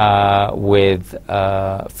 with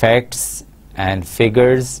facts and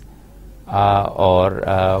figures,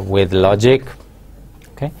 or with logic.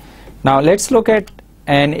 Okay. Now let's look at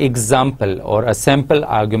an example or a sample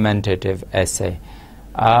argumentative essay.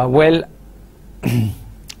 Well,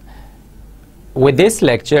 with this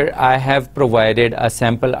lecture, I have provided a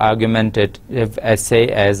sample argumentative essay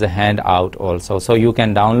as a handout also, so you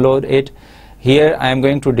can download it. Here I am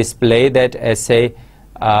going to display that essay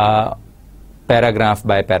paragraph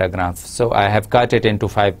by paragraph. So I have cut it into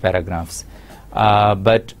 5 paragraphs.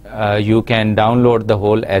 But you can download the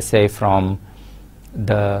whole essay from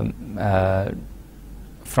the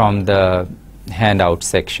handout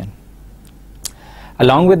section.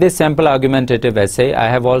 Along with this sample argumentative essay, I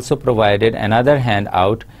have also provided another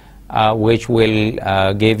handout which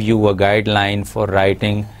will give you a guideline for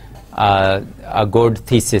writing a good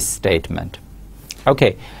thesis statement.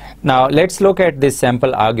 Okay, now let's look at this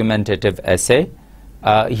sample argumentative essay.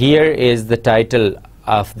 Here is the title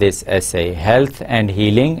of this essay: Health and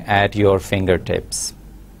Healing at Your Fingertips.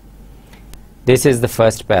 This is the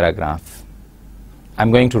first paragraph. I'm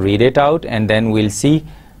going to read it out and then we'll see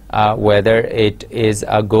whether it is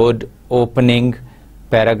a good opening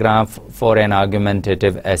paragraph for an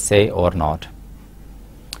argumentative essay or not.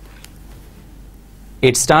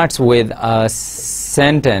 It starts with a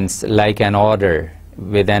sentence like an order,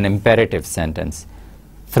 with an imperative sentence.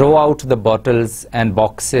 Throw out the bottles and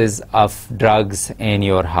boxes of drugs in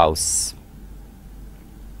your house.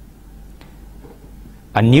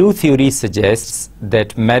 A new theory suggests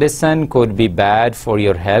that medicine could be bad for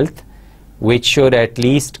your health, which should at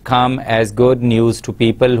least come as good news to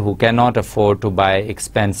people who cannot afford to buy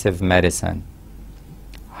expensive medicine.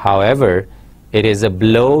 However, it is a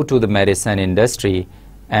blow to the medicine industry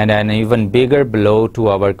and an even bigger blow to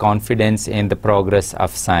our confidence in the progress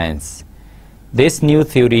of science. This new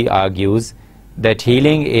theory argues that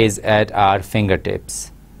healing is at our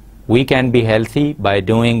fingertips. We can be healthy by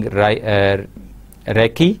doing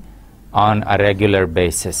Reiki on a regular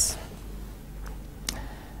basis.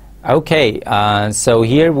 Okay, so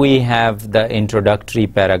here we have the introductory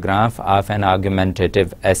paragraph of an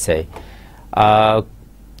argumentative essay.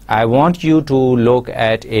 I want you to look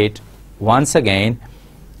at it once again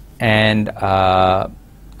and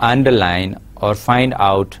underline or find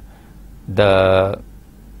out the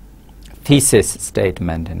thesis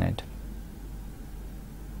statement in it.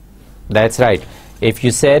 That's right. If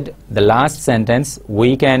you said the last sentence,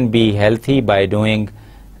 we can be healthy by doing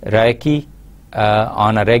Reiki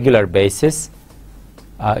on a regular basis,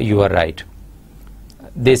 you are right.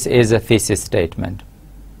 This is a thesis statement.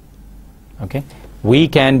 Okay, we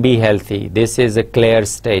can be healthy. This is a clear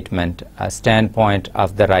statement, a standpoint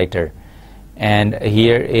of the writer, and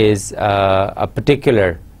here is a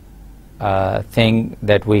particular thing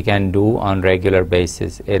that we can do on regular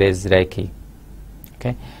basis. It is Reiki.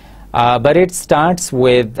 Okay, but it starts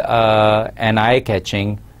with an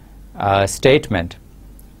eye-catching statement.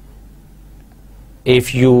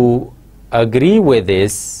 If you agree with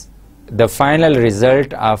this, the final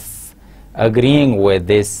result of agreeing with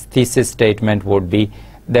this thesis statement would be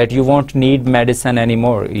that you won't need medicine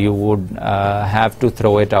anymore. You would have to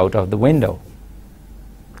throw it out of the window.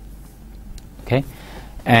 Okay,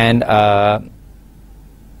 and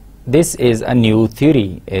this is a new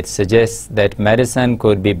theory. It suggests that medicine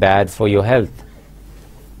could be bad for your health.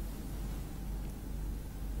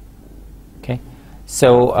 Okay,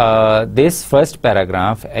 so this first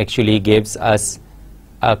paragraph actually gives us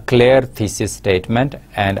a clear thesis statement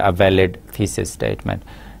and a valid thesis statement.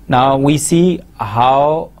 Now we see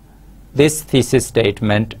how this thesis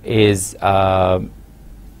statement is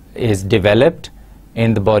developed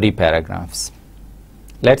in the body paragraphs.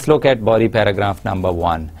 Let's look at body paragraph number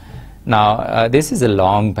 1. Now this is a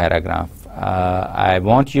long paragraph. I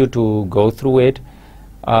want you to go through it.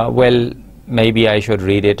 Well, maybe I should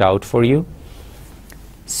read it out for you.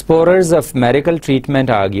 Supporters of medical treatment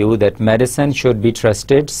argue that medicine should be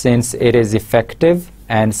trusted since it is effective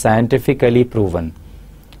and scientifically proven.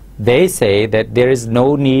 They say that there is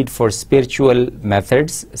no need for spiritual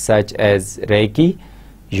methods such as Reiki,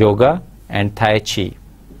 yoga, and Tai Chi.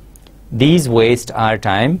 These waste our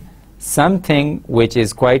time, something which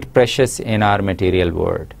is quite precious in our material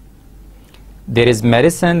world. There is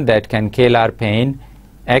medicine that can kill our pain,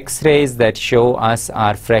 X-rays that show us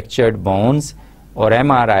our fractured bones, or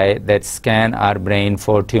MRI that scan our brain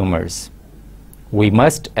for tumors. We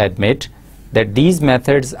must admit that these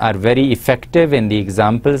methods are very effective in the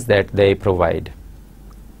examples that they provide.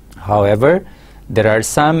 However, there are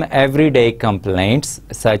some everyday complaints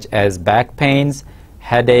such as back pains,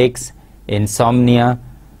 headaches, insomnia,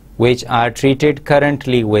 which are treated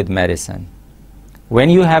currently with medicine. When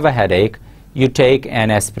you have a headache, you take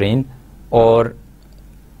an aspirin or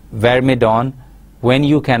Vermidon. When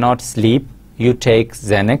you cannot sleep, you take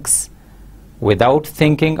Xanax without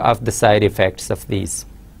thinking of the side effects of these.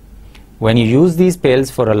 When you use these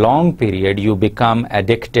pills for a long period, you become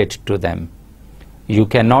addicted to them. You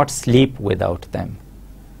cannot sleep without them.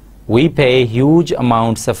 We pay huge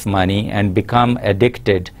amounts of money and become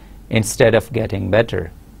addicted instead of getting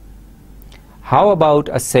better. How about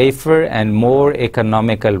a safer and more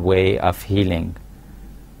economical way of healing?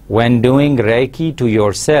 When doing Reiki to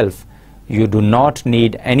yourself, you do not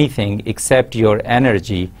need anything except your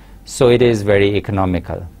energy, so it is very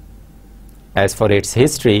economical. As for its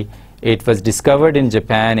history, it was discovered in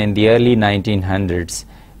Japan in the early 1900s,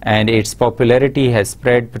 and its popularity has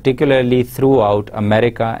spread particularly throughout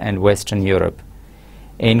America and Western Europe.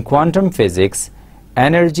 In quantum physics,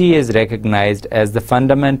 energy is recognized as the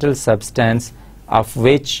fundamental substance of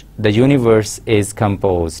which the universe is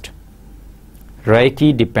composed.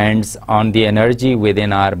 Reiki depends on the energy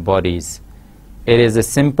within our bodies. It is a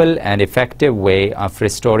simple and effective way of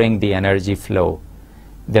restoring the energy flow.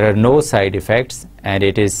 There are no side effects, and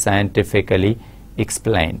it is scientifically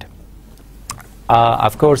explained.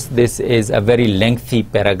 Of course, this is a very lengthy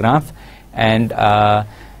paragraph, and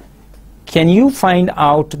can you find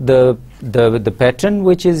out the pattern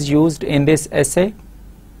which is used in this essay?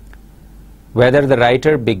 Whether the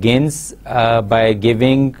writer begins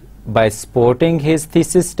by supporting his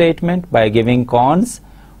thesis statement by giving cons,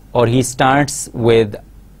 or he starts with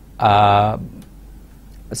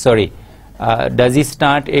does he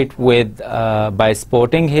start it with by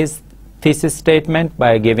supporting his thesis statement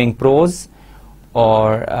by giving pros,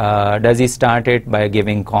 or does he start it by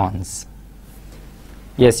giving cons?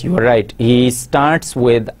 Yes, you are right. He starts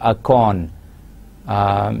with a con,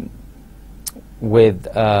 with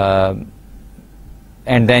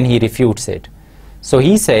and then he refutes it. So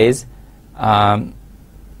he says,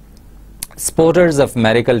 supporters of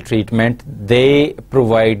medical treatment, they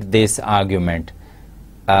provide this argument.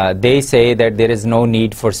 They say that there is no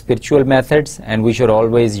need for spiritual methods and we should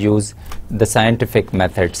always use the scientific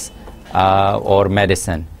methods or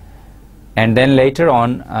medicine. And then later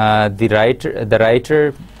on, the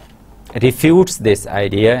writer refutes this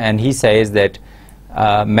idea, and he says that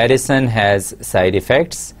medicine has side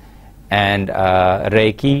effects and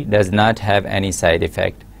Reiki does not have any side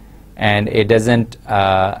effect, and it doesn't,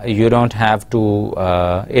 you don't have to,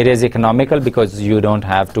 it is economical because you don't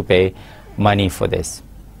have to pay money for this.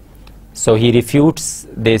 So he refutes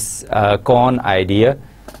this con idea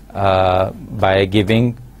by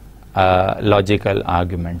giving logical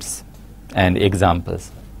arguments and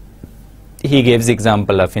examples. He gives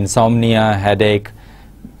example of insomnia, headache,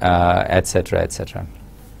 etc., etc.,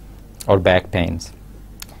 or back pains.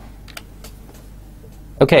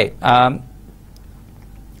 Okay,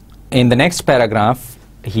 in the next paragraph,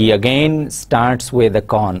 he again starts with a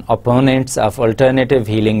con. Opponents of alternative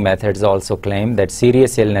healing methods also claim that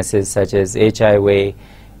serious illnesses such as HIV,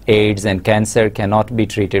 AIDS, and cancer cannot be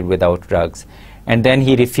treated without drugs. And then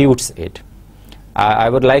he refutes it. I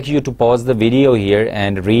would like you to pause the video here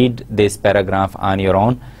and read this paragraph on your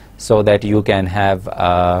own so that you can have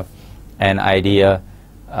an idea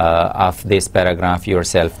of this paragraph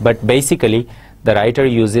yourself. But basically, the writer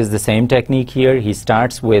uses the same technique here. He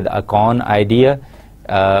starts with a con idea,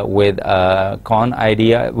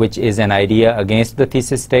 which is an idea against the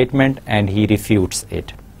thesis statement, and he refutes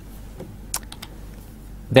it.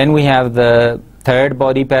 Then we have the third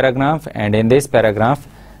body paragraph, and in this paragraph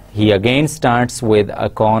he again starts with a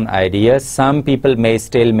con idea. Some people may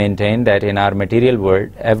still maintain that in our material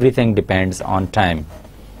world everything depends on time,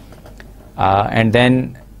 and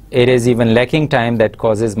then it is even lacking time that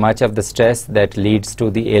causes much of the stress that leads to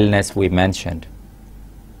the illness we mentioned.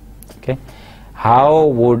 Okay, how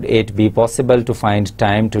would it be possible to find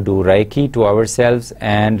time to do Reiki to ourselves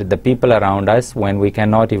and the people around us when we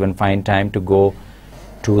cannot even find time to go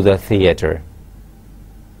to the theater?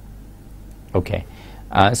 Okay,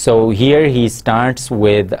 so here he starts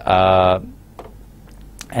with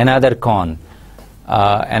another con,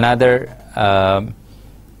 another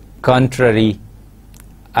contrary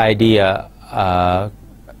idea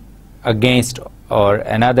against, or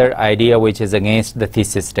another idea which is against the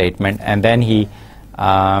thesis statement, and then he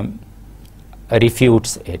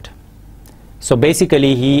refutes it. So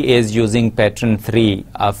basically he is using pattern 3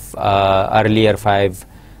 of earlier 5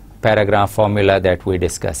 paragraph formula that we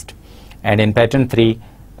discussed. And in pattern 3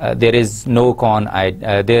 there is no con,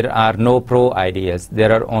 there are no pro ideas,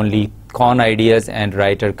 there are only con ideas, and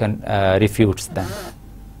writer refutes them.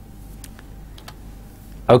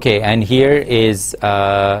 Okay, and here is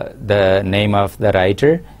the name of the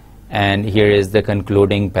writer, and here is the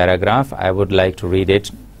concluding paragraph. I would like to read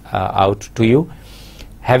it out to you.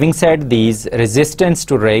 Having said these, resistance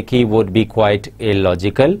to Reiki would be quite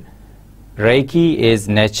illogical. Reiki is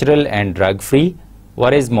natural and drug-free.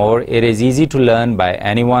 What is more, it is easy to learn by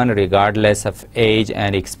anyone regardless of age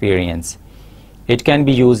and experience. It can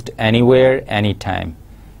be used anywhere, anytime.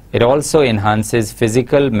 It also enhances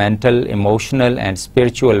physical, mental, emotional, and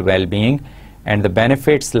spiritual well-being, and the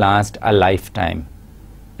benefits last a lifetime.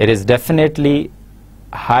 It is definitely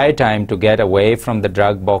high time to get away from the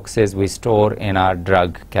drug boxes we store in our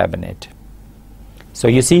drug cabinet. So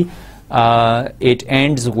you see, it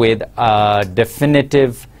ends with a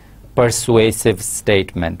definitive, persuasive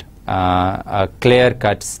statement, a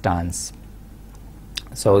clear-cut stance.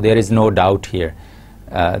 So there is no doubt here.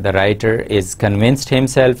 The writer is convinced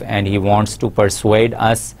himself, and he wants to persuade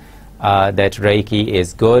us that Reiki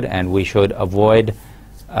is good and we should avoid,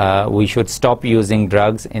 we should stop using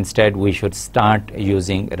drugs. Instead, we should start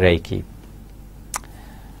using Reiki.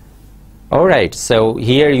 Alright, so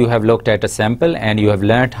here you have looked at a sample and you have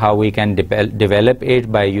learned how we can develop it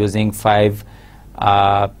by using 5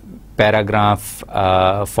 paragraph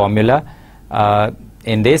formula.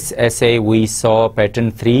 In this essay we saw pattern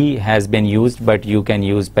 3 has been used, but you can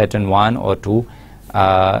use pattern 1 or 2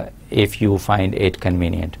 if you find it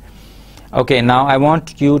convenient. Okay, now I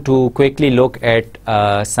want you to quickly look at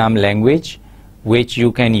some language which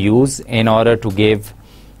you can use in order to give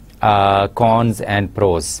cons and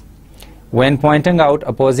pros. When pointing out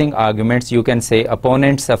opposing arguments, you can say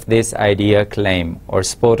opponents of this idea claim, or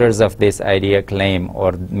supporters of this idea claim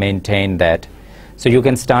or maintain that. So you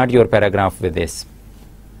can start your paragraph with this.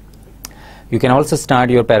 You can also start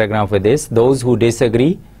your paragraph with this. Those who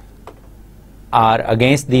disagree are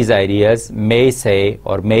against these ideas may say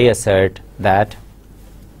or may assert that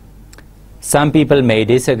Some people may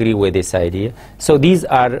disagree with this idea. So these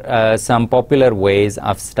are some popular ways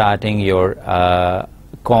of starting your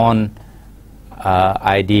con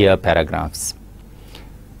idea paragraphs.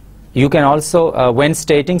 You can also, when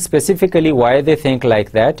stating specifically why they think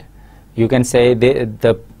like that, you can say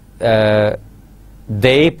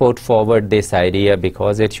they put forward this idea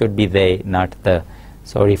because it should be they, not the.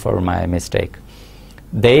 Sorry for my mistake.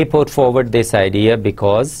 They put forward this idea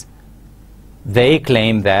because they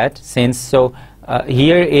claim that, since so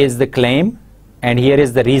here is the claim and here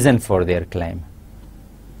is the reason for their claim.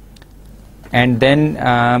 And then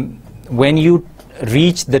when you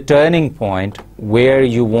reach the turning point where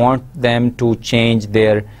you want them to change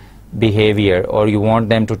their behavior, or you want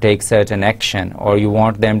them to take certain action, or you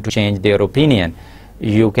want them to change their opinion,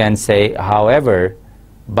 you can say however,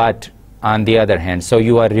 but on the other hand. So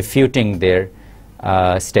you are refuting their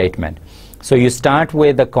statement. So you start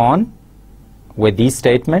with the con, with these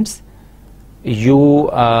statements. You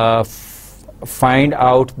find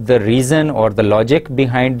out the reason or the logic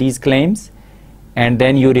behind these claims, and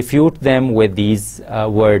then you refute them with these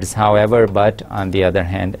words, however, but, on the other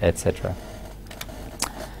hand, etc.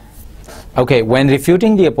 Okay, when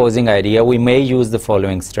refuting the opposing idea, we may use the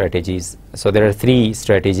following strategies. So there are three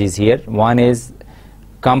strategies here. One is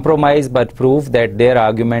compromise but prove that their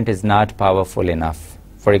argument is not powerful enough.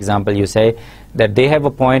 For example, you say that they have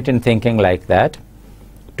a point in thinking like that.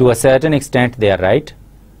 To a certain extent, they are right.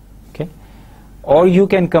 Okay? Or you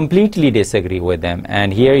can completely disagree with them.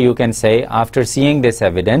 And here you can say, after seeing this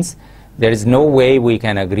evidence, there is no way we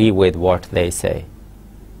can agree with what they say.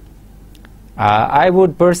 I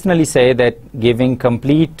would personally say that giving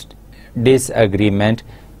complete disagreement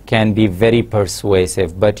can be very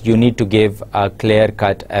persuasive, but you need to give a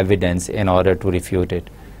clear-cut evidence in order to refute it.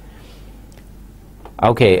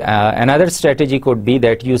 Okay, another strategy could be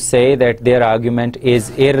that you say that their argument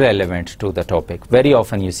is irrelevant to the topic. Very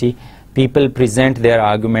often you see people present their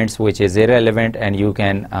arguments which is irrelevant, and you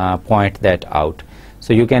can point that out.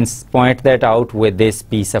 So you can point that out with this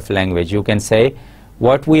piece of language. You can say,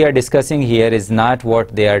 what we are discussing here is not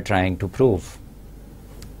what they are trying to prove.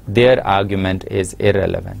 Their argument is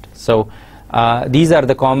irrelevant. So these are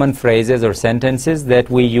the common phrases or sentences that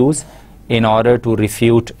we use in order to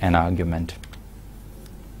refute an argument.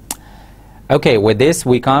 Okay, with this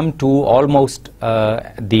we come to almost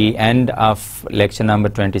the end of lecture number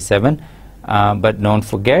 27, but don't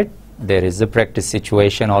forget there is a practice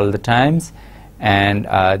situation all the times, and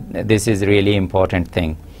this is really important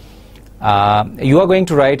thing. You are going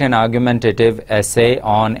to write an argumentative essay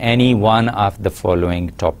on any one of the following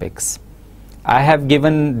topics. I have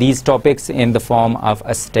given these topics in the form of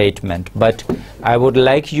a statement, but I would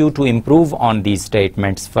like you to improve on these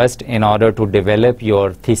statements first in order to develop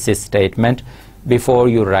your thesis statement before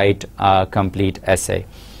you write a complete essay.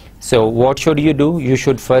 So what should you do? You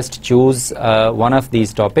should first choose one of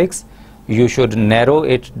these topics. You should narrow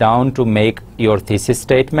it down to make your thesis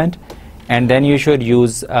statement, and then you should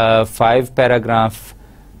use a 5-paragraph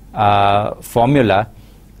formula.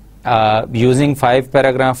 Using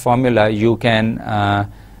 5-paragraph formula, you can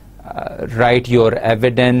write your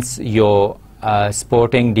evidence, your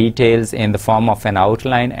supporting details in the form of an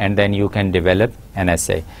outline, and then you can develop an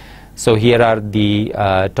essay. So here are the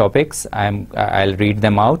topics. I'll read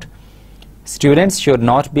them out. Students should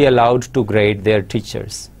not be allowed to grade their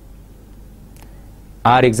teachers.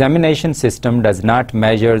 Our examination system does not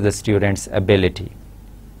measure the student's ability.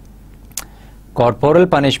 Corporal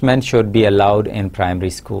punishment should be allowed in primary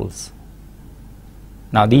schools.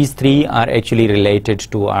 Now these three are actually related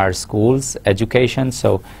to our schools education,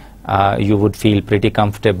 so you would feel pretty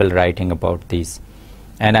comfortable writing about these.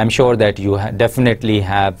 And I'm sure that you definitely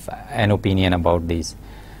have an opinion about these.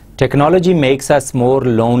 Technology makes us more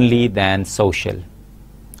lonely than social.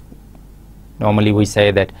 Normally we say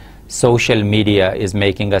that social media is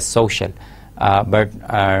making us social, but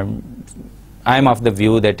I'm of the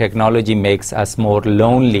view that technology makes us more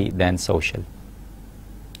lonely than social.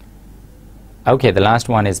 Okay, the last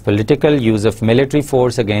one is political use of military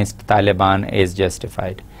force against Taliban is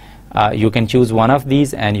justified. You can choose one of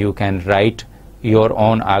these and you can write your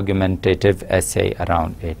own argumentative essay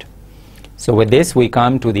around it. So with this we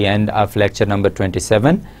come to the end of lecture number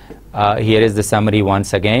 27. Here is the summary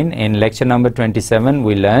once again. In lecture number 27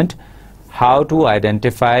 we learned how to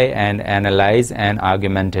identify and analyze an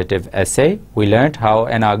argumentative essay. We learned how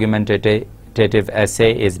an argumentative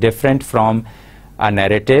essay is different from a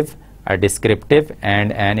narrative, a descriptive,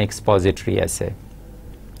 and an expository essay.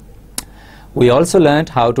 We also learned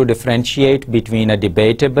how to differentiate between a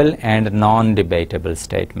debatable and non-debatable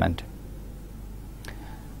statement.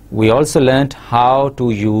 We also learned how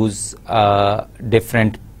to use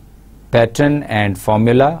different pattern and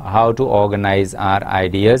formula how to organize our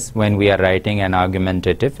ideas when we are writing an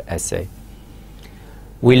argumentative essay.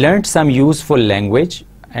 We learned some useful language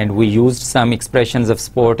and we used some expressions of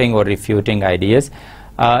supporting or refuting ideas.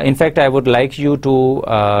 In fact, I would like you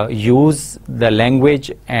to use the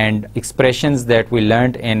language and expressions that we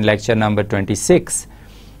learned in lecture number 26,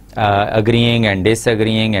 agreeing and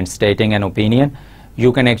disagreeing and stating an opinion.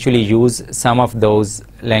 You can actually use some of those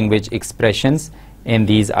language expressions in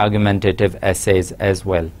these argumentative essays as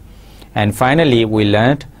well. And finally, we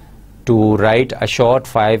learned to write a short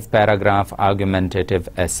 5-paragraph argumentative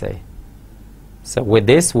essay. So with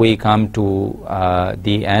this, we come to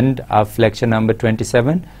the end of lecture number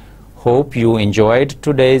 27. Hope you enjoyed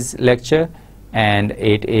today's lecture, and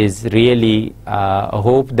it is really a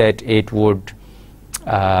hope that it would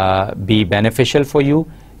be beneficial for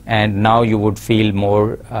you, and now you would feel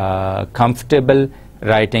more comfortable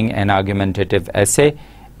writing an argumentative essay.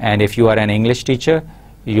 And if you are an English teacher,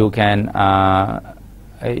 you can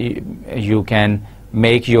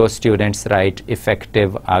make your students write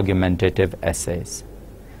effective argumentative essays.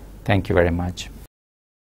 Thank you very much.